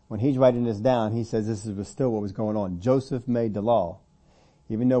 When he's writing this down, he says this was still what was going on. Joseph made the law.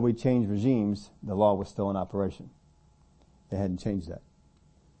 Even though we changed regimes, the law was still in operation. They hadn't changed that.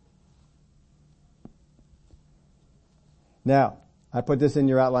 Now, I put this in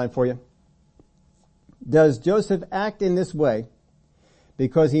your outline for you. Does Joseph act in this way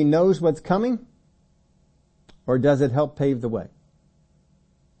because he knows what's coming, or does it help pave the way?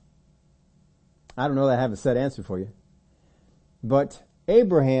 I don't know that I have a set answer for you. But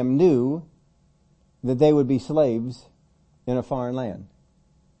Abraham knew that they would be slaves in a foreign land.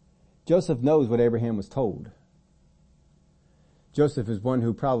 Joseph knows what Abraham was told. Joseph is one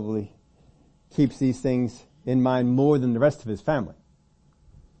who probably keeps these things in mind more than the rest of his family.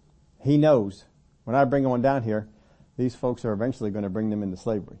 He knows, when I bring on down here, these folks are eventually going to bring them into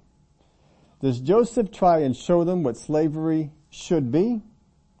slavery. Does Joseph try and show them what slavery should be,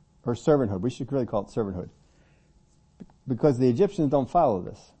 or servanthood? We should really call it servanthood. Because the Egyptians don't follow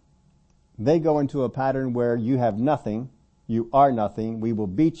this. They go into a pattern where you have nothing, you are nothing, we will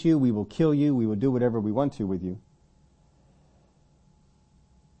beat you, we will kill you, we will do whatever we want to with you.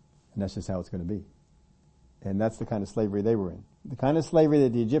 And that's just how it's going to be. And that's the kind of slavery they were in. The kind of slavery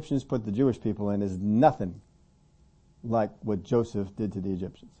that the Egyptians put the Jewish people in is nothing like what Joseph did to the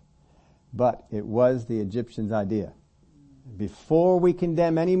Egyptians. But it was the Egyptians' idea. Before we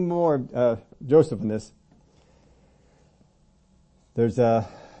condemn any more Joseph in this, there's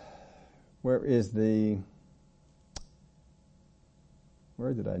where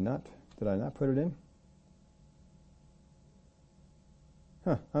did I not put it in?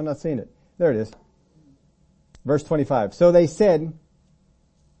 I'm not seeing it. There it is. Verse 25. So they said,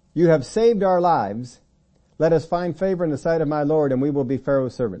 "You have saved our lives. Let us find favor in the sight of my Lord, and we will be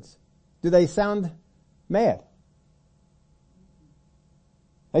Pharaoh's servants." Do they sound mad?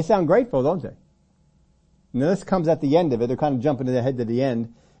 They sound grateful, don't they? Now this comes at the end of it. They're kind of jumping ahead to the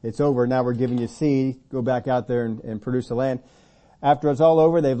end. It's over. Now we're giving you seed. Go back out there and produce the land. After it's all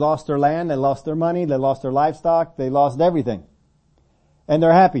over, they've lost their land, they lost their money, they lost their livestock, they lost everything. And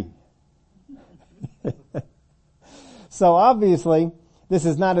they're happy. So obviously, this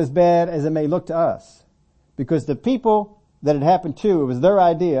is not as bad as it may look to us. Because the people that it happened to, it was their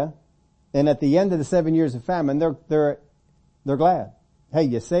idea, and at the end of the 7 years of famine, they're glad. Hey,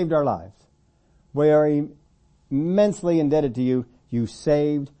 you saved our lives. We are immensely indebted to you. You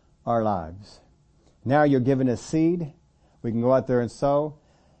saved our lives. Now you're giving us seed. We can go out there and sow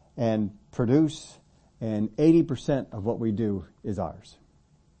and produce, and 80% of what we do is ours.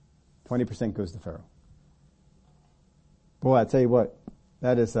 20% goes to Pharaoh. Boy, I tell you what,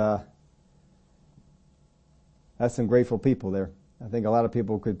 that's some grateful people there. I think a lot of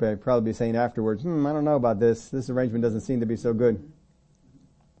people could probably be saying afterwards, I don't know about this. This arrangement doesn't seem to be so good.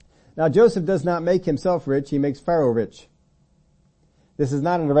 Now Joseph does not make himself rich, he makes Pharaoh rich. This is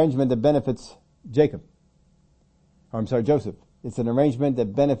not an arrangement that benefits Joseph. It's an arrangement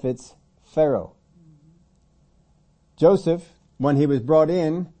that benefits Pharaoh. Joseph, when he was brought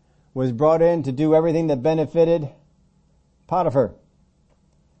in to do everything that benefited Potiphar.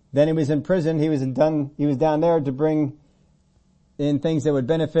 Then he was in prison, he was down there to bring in things that would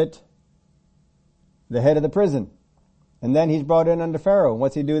benefit the head of the prison. And then he's brought in under Pharaoh.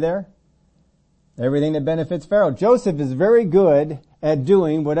 What's he do there? Everything that benefits Pharaoh. Joseph is very good at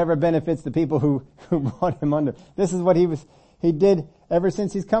doing whatever benefits the people who brought him under. This is what he did ever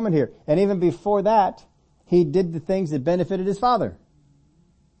since he's coming here. And even before that, he did the things that benefited his father.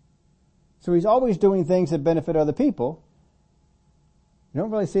 So he's always doing things that benefit other people. You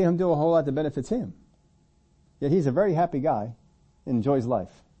don't really see him do a whole lot that benefits him. Yet he's a very happy guy, enjoys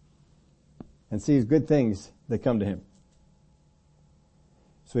life, and sees good things that come to him.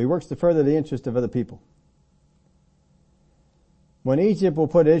 So he works to further the interest of other people. When Egypt will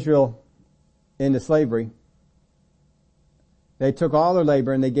put Israel into slavery, they took all their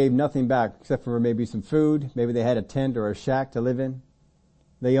labor and they gave nothing back except for maybe some food. Maybe they had a tent or a shack to live in.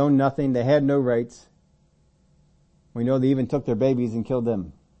 They owned nothing. They had no rights. We know they even took their babies and killed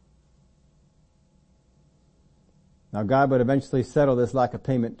them. Now God would eventually settle this lack of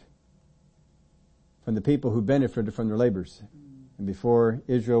payment from the people who benefited from their labors. And before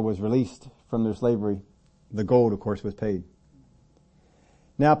Israel was released from their slavery, the gold, of course, was paid.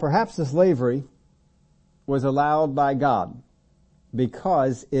 Now perhaps the slavery was allowed by God,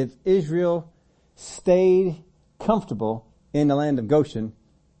 because if Israel stayed comfortable in the land of Goshen,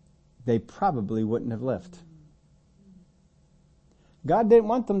 they probably wouldn't have left. God didn't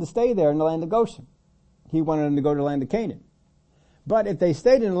want them to stay there in the land of Goshen. He wanted them to go to the land of Canaan. But if they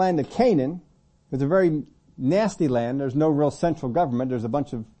stayed in the land of Canaan, it's a very nasty land. There's no real central government. There's a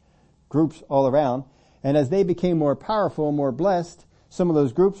bunch of groups all around. And as they became more powerful and more blessed, some of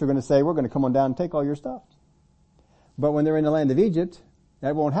those groups are going to say, we're going to come on down and take all your stuff. But when they're in the land of Egypt,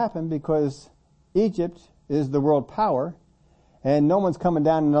 that won't happen, because Egypt is the world power, and no one's coming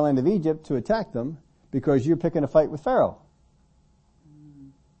down in the land of Egypt to attack them because you're picking a fight with Pharaoh.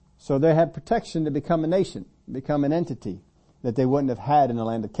 So they had protection to become a nation, become an entity that they wouldn't have had in the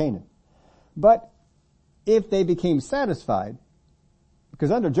land of Canaan. But if they became satisfied,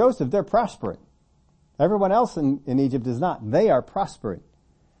 because under Joseph they're prospering. Everyone else in Egypt is not. They are prospering.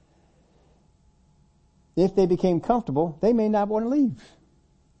 If they became comfortable, they may not want to leave.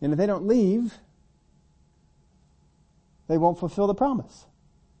 And if they don't leave, they won't fulfill the promise.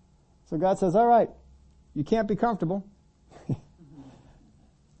 So God says, all right, you can't be comfortable.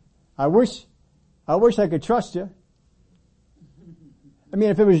 I wish I could trust you. I mean,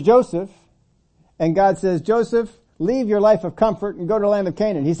 if it was Joseph and God says, Joseph, leave your life of comfort and go to the land of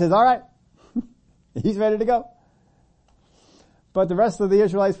Canaan. He says, all right. He's ready to go. But the rest of the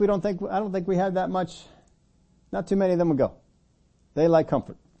Israelites, I don't think we had that much. Not too many of them would go. They like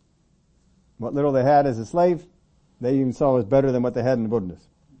comfort. What little they had as a slave, they even saw was better than what they had in the wilderness.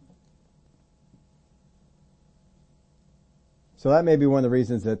 So that may be one of the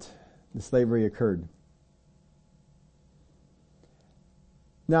reasons that the slavery occurred.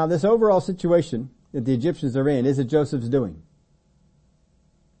 Now, this overall situation that the Egyptians are in, is it Joseph's doing?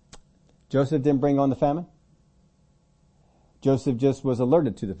 Joseph didn't bring on the famine. Joseph just was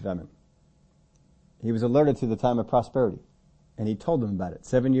alerted to the famine. He was alerted to the time of prosperity. And he told them about it.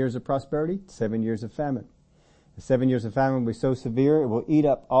 7 years of prosperity, 7 years of famine. The 7 years of famine will be so severe, it will eat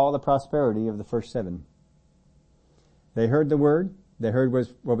up all the prosperity of the first 7. They heard the word. They heard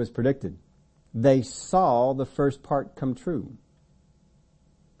what was predicted. They saw the first part come true.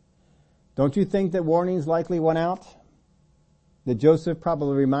 Don't you think that warnings likely went out? That Joseph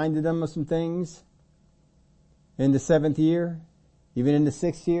probably reminded them of some things in the 7th year, even in the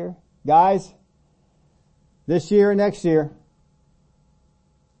 6th year. Guys, this year and next year,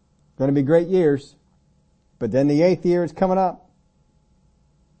 going to be great years. But then the 8th year is coming up.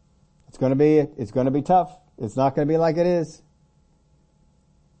 It's going to be tough. It's not going to be like it is.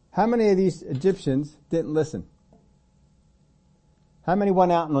 How many of these Egyptians didn't listen? How many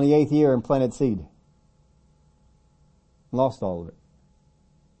went out in the 8th year and planted seed? Lost all of it.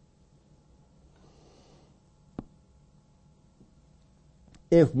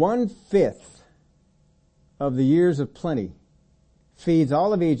 If 1/5 of the years of plenty feeds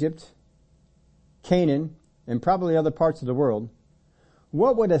all of Egypt, Canaan, and probably other parts of the world,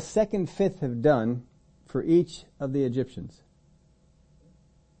 what would a second fifth have done for each of the Egyptians?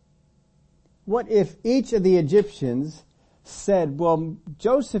 What if each of the Egyptians said, well,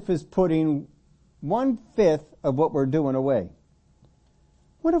 Joseph is putting 1/5 of what we're doing away.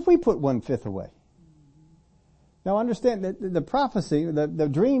 What if we put 1/5 away? Now understand that the prophecy, the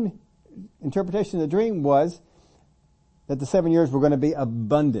dream, interpretation of the dream was that the 7 years were going to be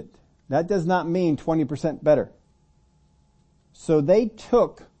abundant. That does not mean 20% better. So they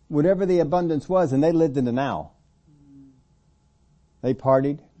took whatever the abundance was and they lived in the now. They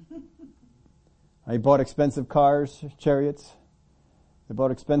partied. They bought expensive cars, chariots. They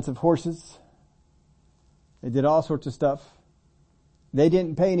bought expensive horses. They did all sorts of stuff. They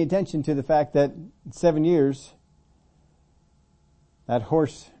didn't pay any attention to the fact that in 7 years, that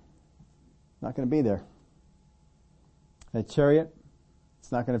horse not going to be there. That chariot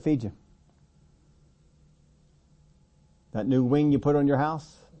It's not going to feed you. That new wing you put on your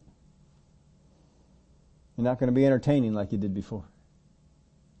house, you're not going to be entertaining like you did before.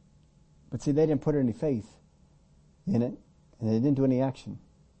 But see, they didn't put any faith in it, and they didn't do any action.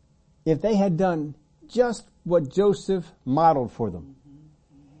 If they had done just what Joseph modeled for them,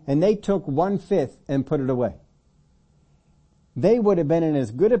 and they took 1/5 and put it away, they would have been in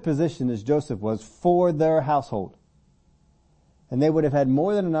as good a position as Joseph was for their household. And they would have had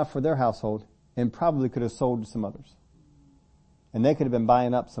more than enough for their household and probably could have sold to some others. And they could have been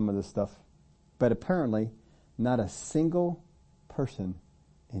buying up some of this stuff. But apparently, not a single person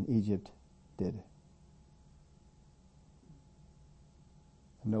in Egypt did.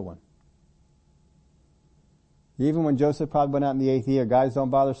 No one. Even when Joseph probably went out in the 8th year, guys, don't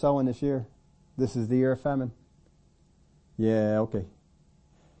bother sowing this year. This is the year of famine. Yeah, okay.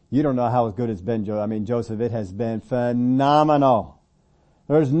 You don't know how good it's been, Joseph, it has been phenomenal.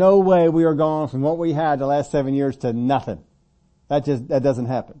 There's no way we are going from what we had the last 7 years to nothing. That doesn't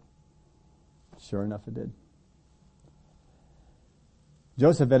happen. Sure enough, it did.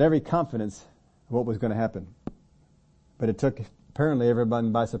 Joseph had every confidence of what was going to happen. But it took apparently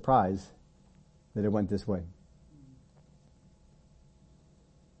everyone by surprise that it went this way.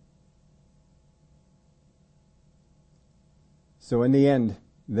 So in the end,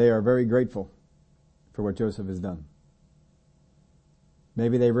 they are very grateful for what Joseph has done.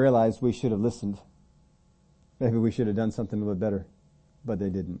 Maybe they realized we should have listened. Maybe we should have done something a little better, but they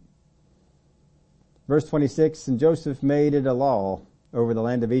didn't. Verse 26, and Joseph made it a law over the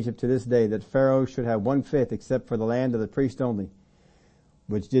land of Egypt to this day that Pharaoh should have 1/5 except for the land of the priest only,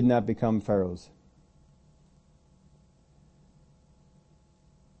 which did not become Pharaoh's.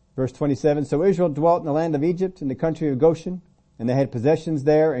 Verse 27, so Israel dwelt in the land of Egypt in the country of Goshen, and they had possessions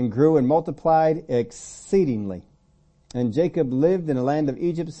there and grew and multiplied exceedingly. And Jacob lived in the land of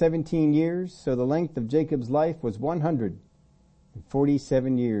Egypt 17 years, so the length of Jacob's life was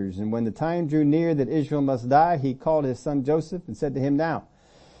 147 years. And when the time drew near that Israel must die, he called his son Joseph and said to him, now,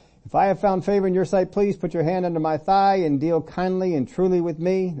 if I have found favor in your sight, please put your hand under my thigh and deal kindly and truly with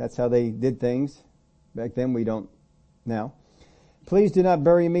me. That's how they did things. Back then, we don't now. Please do not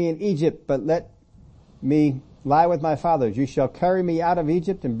bury me in Egypt, but let me lie with my fathers. You shall carry me out of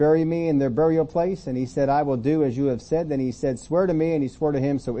Egypt and bury me in their burial place. And he said, I will do as you have said. Then he said, swear to me. And he swore to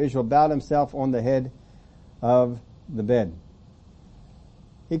him. So Israel bowed himself on the head of the bed.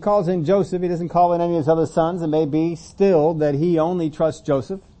 He calls in Joseph. He doesn't call in any of his other sons. It may be still that he only trusts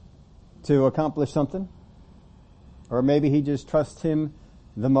Joseph to accomplish something. Or maybe he just trusts him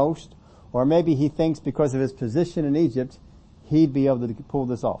the most. Or maybe he thinks because of his position in Egypt, he'd be able to pull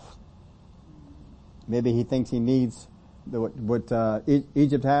this off. Maybe he thinks he needs what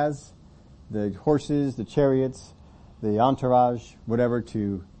Egypt has, the horses, the chariots, the entourage, whatever,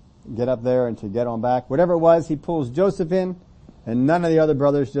 to get up there and to get on back. Whatever it was, he pulls Joseph in, and none of the other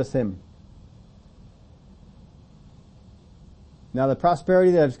brothers, just him. Now the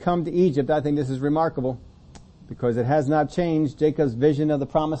prosperity that has come to Egypt, I think this is remarkable, because it has not changed Jacob's vision of the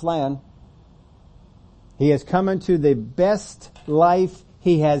promised land. He has come into the best life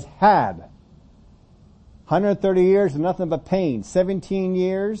he has had. 130 years of nothing but pain. 17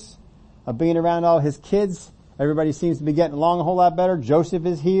 years of being around all his kids. Everybody seems to be getting along a whole lot better. Joseph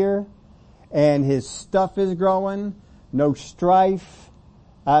is here, and his stuff is growing. No strife.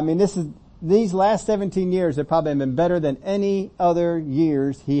 These last 17 years have probably been better than any other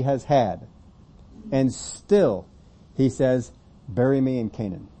years he has had. And still, he says, bury me in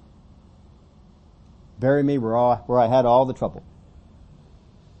Canaan. Bury me where I had all the trouble.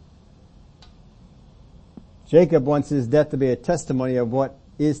 Jacob wants his death to be a testimony of what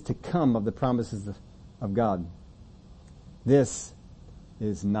is to come of the promises of God. This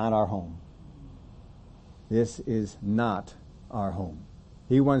is not our home. This is not our home.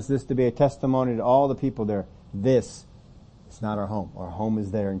 He wants this to be a testimony to all the people there. This is not our home. Our home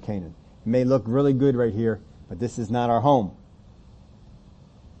is there in Canaan. It may look really good right here, but this is not our home.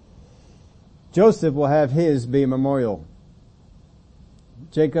 Joseph will have his be a memorial.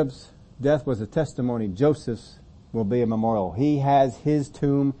 Jacob's death was a testimony. Joseph's will be a memorial. He has his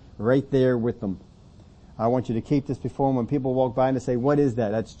tomb right there with them. I want you to keep this before him when people walk by and they say, what is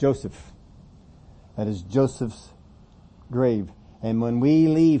that? That's Joseph. That is Joseph's grave. And when we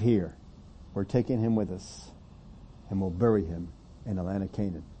leave here, we're taking him with us. And we'll bury him in the land of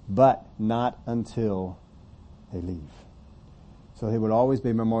Canaan. But not until they leave. So he would always be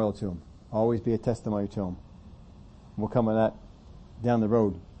a memorial to him. Always be a testimony to him. We'll come on that down the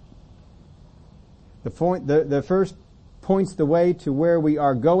road. The first points the way to where we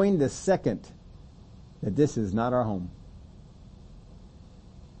are going. The second, that this is not our home.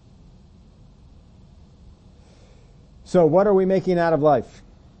 So what are we making out of life?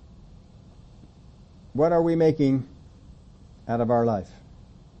 What are we making out of our life?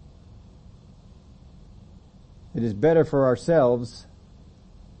 It is better for ourselves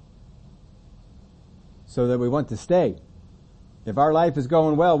so that we want to stay. If our life is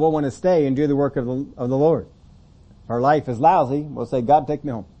going well, we'll want to stay and do the work of the Lord. If our life is lousy, we'll say, God, take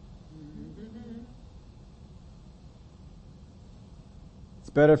me home. It's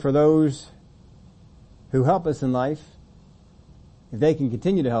better for those who help us in life if they can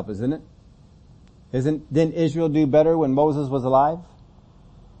continue to help us, isn't it? Didn't Israel do better when Moses was alive?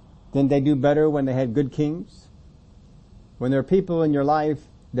 Didn't they do better when they had good kings? When there are people in your life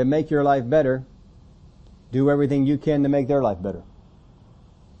that make your life better, do everything you can to make their life better.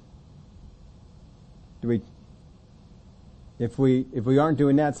 If we aren't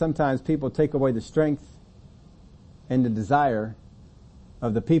doing that, sometimes people take away the strength and the desire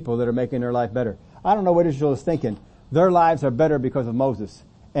of the people that are making their life better. I don't know what Israel is thinking. Their lives are better because of Moses.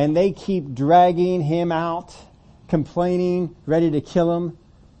 And they keep dragging him out, complaining, ready to kill him.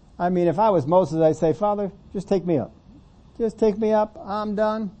 I mean, if I was Moses, I'd say, Father, just take me up. Just take me up. I'm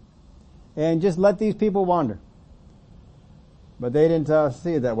done. And just let these people wander. But they didn't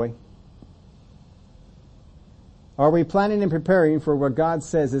see it that way. Are we planning and preparing for what God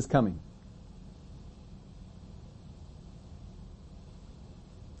says is coming?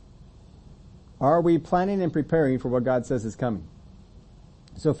 Are we planning and preparing for what God says is coming?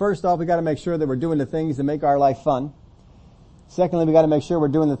 So first off, we got to make sure that we're doing the things that make our life fun. Secondly, we got to make sure we're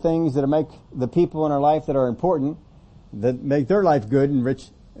doing the things that make the people in our life that are important, that make their life good and rich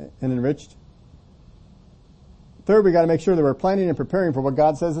and enriched. Third, we got to make sure that we're planning and preparing for what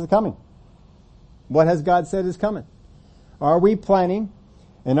God says is coming. What has God said is coming? Are we planning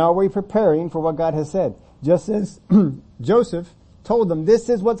and are we preparing for what God has said? Just as Joseph told them, this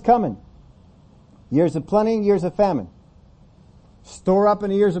is what's coming. Years of plenty, years of famine. Store up in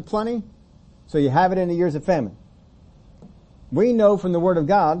the years of plenty, so you have it in the years of famine. We know from the Word of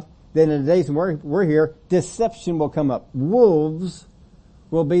God that in the days when we're here, deception will come up. Wolves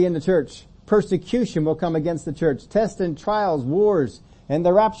will be in the church. Persecution will come against the church. Tests and trials, wars, and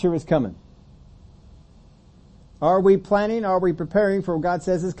the rapture is coming. Are we planning? Are we preparing for what God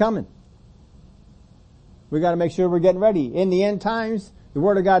says is coming? We got to make sure we're getting ready. In the end times, the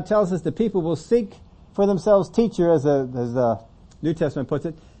Word of God tells us that people will seek for themselves teacher, as the New Testament puts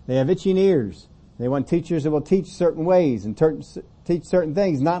it. They have itching ears. They want teachers that will teach certain ways and teach certain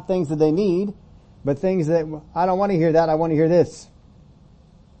things, not things that they need, but things that, I don't want to hear that, I want to hear this.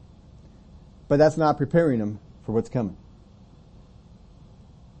 But that's not preparing them for what's coming.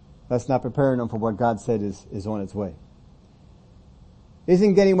 That's not preparing them for what God said is on its way.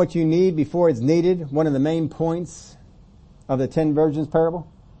 Isn't getting what you need before it's needed one of the main points of the 10 virgins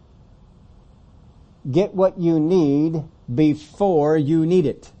parable? Get what you need before you need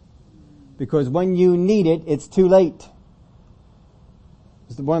it. Because when you need it, it's too late.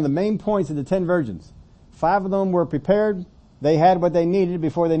 It's one of the main points of the 10 virgins. 5 of them were prepared. They had what they needed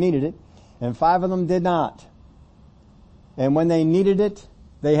before they needed it. And 5 of them did not. And when they needed it,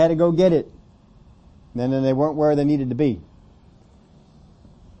 they had to go get it. And then they weren't where they needed to be.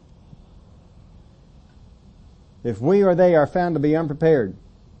 If we or they are found to be unprepared,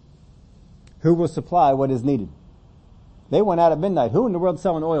 who will supply what is needed? They went out at midnight. Who in the world is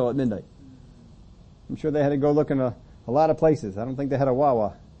selling oil at midnight? I'm sure they had to go look in a lot of places. I don't think they had a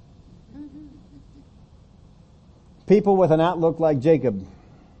Wawa. People with an outlook like Jacob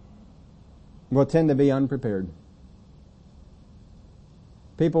will tend to be unprepared.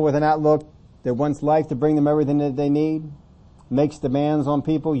 People with an outlook that wants life to bring them everything that they need, makes demands on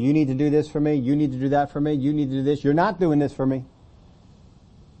people. You need to do this for me. You need to do that for me. You need to do this. You're not doing this for me.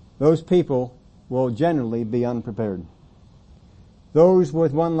 Those people will generally be unprepared. Those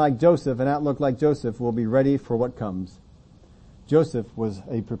with one like Joseph, an outlook like Joseph, will be ready for what comes. Joseph was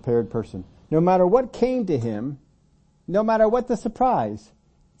a prepared person. No matter what came to him, no matter what the surprise,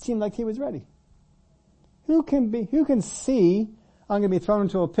 it seemed like he was ready. Who can see I'm going to be thrown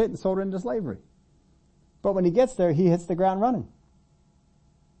into a pit and sold into slavery? But when he gets there, he hits the ground running.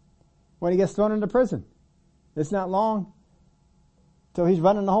 When he gets thrown into prison, it's not long till he's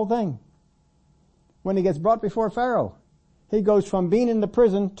running the whole thing. When he gets brought before Pharaoh, he goes from being in the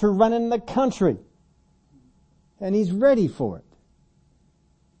prison to running the country. And he's ready for it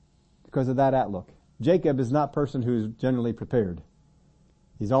because of that outlook. Jacob is not a person who's generally prepared.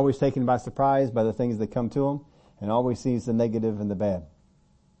 He's always taken by surprise by the things that come to him and always sees the negative and the bad.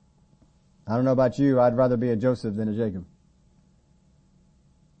 I don't know about you, I'd rather be a Joseph than a Jacob.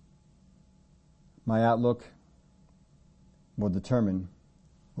 My outlook will determine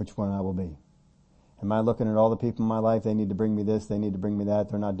which one I will be. Am I looking at all the people in my life? They need to bring me this. They need to bring me that.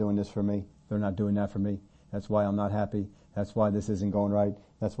 They're not doing this for me. They're not doing that for me. That's why I'm not happy. That's why this isn't going right.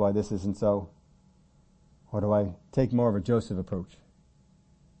 That's why this isn't so. Or do I take more of a Joseph approach?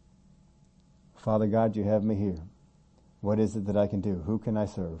 Father God, you have me here. What is it that I can do? Who can I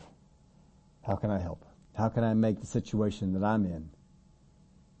serve? How can I help? How can I make the situation that I'm in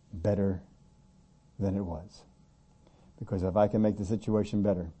better than it was? Because if I can make the situation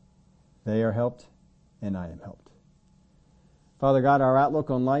better, they are helped and I am helped. Father God, our outlook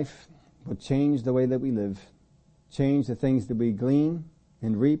on life will change the way that we live, change the things that we glean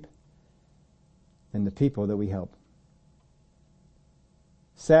and reap, and the people that we help.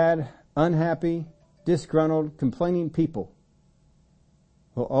 Sad, unhappy, disgruntled, complaining people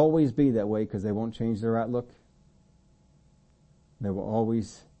will always be that way because they won't change their outlook. They will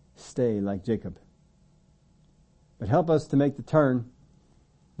always stay like Jacob. But help us to make the turn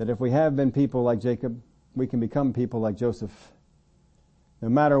that if we have been people like Jacob, we can become people like Joseph. No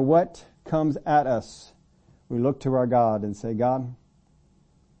matter what comes at us, we look to our God and say, God,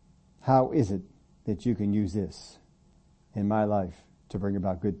 how is it that you can use this in my life to bring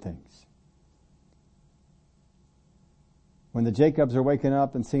about good things? When the Jacobs are waking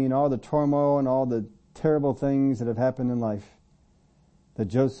up and seeing all the turmoil and all the terrible things that have happened in life, the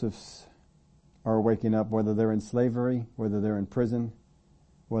Josephs are waking up, whether they're in slavery, whether they're in prison,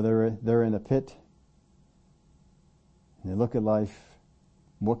 whether they're in a pit. And they look at life,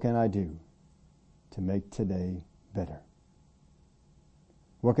 what can I do to make today better?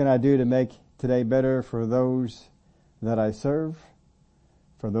 What can I do to make today better for those that I serve,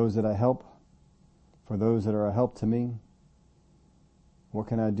 for those that I help, for those that are a help to me? What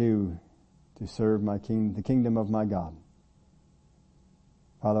can I do to serve the kingdom of my God?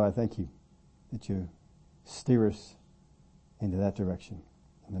 Father, I thank you that you steer us into that direction.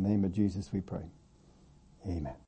 In the name of Jesus we pray. Amen.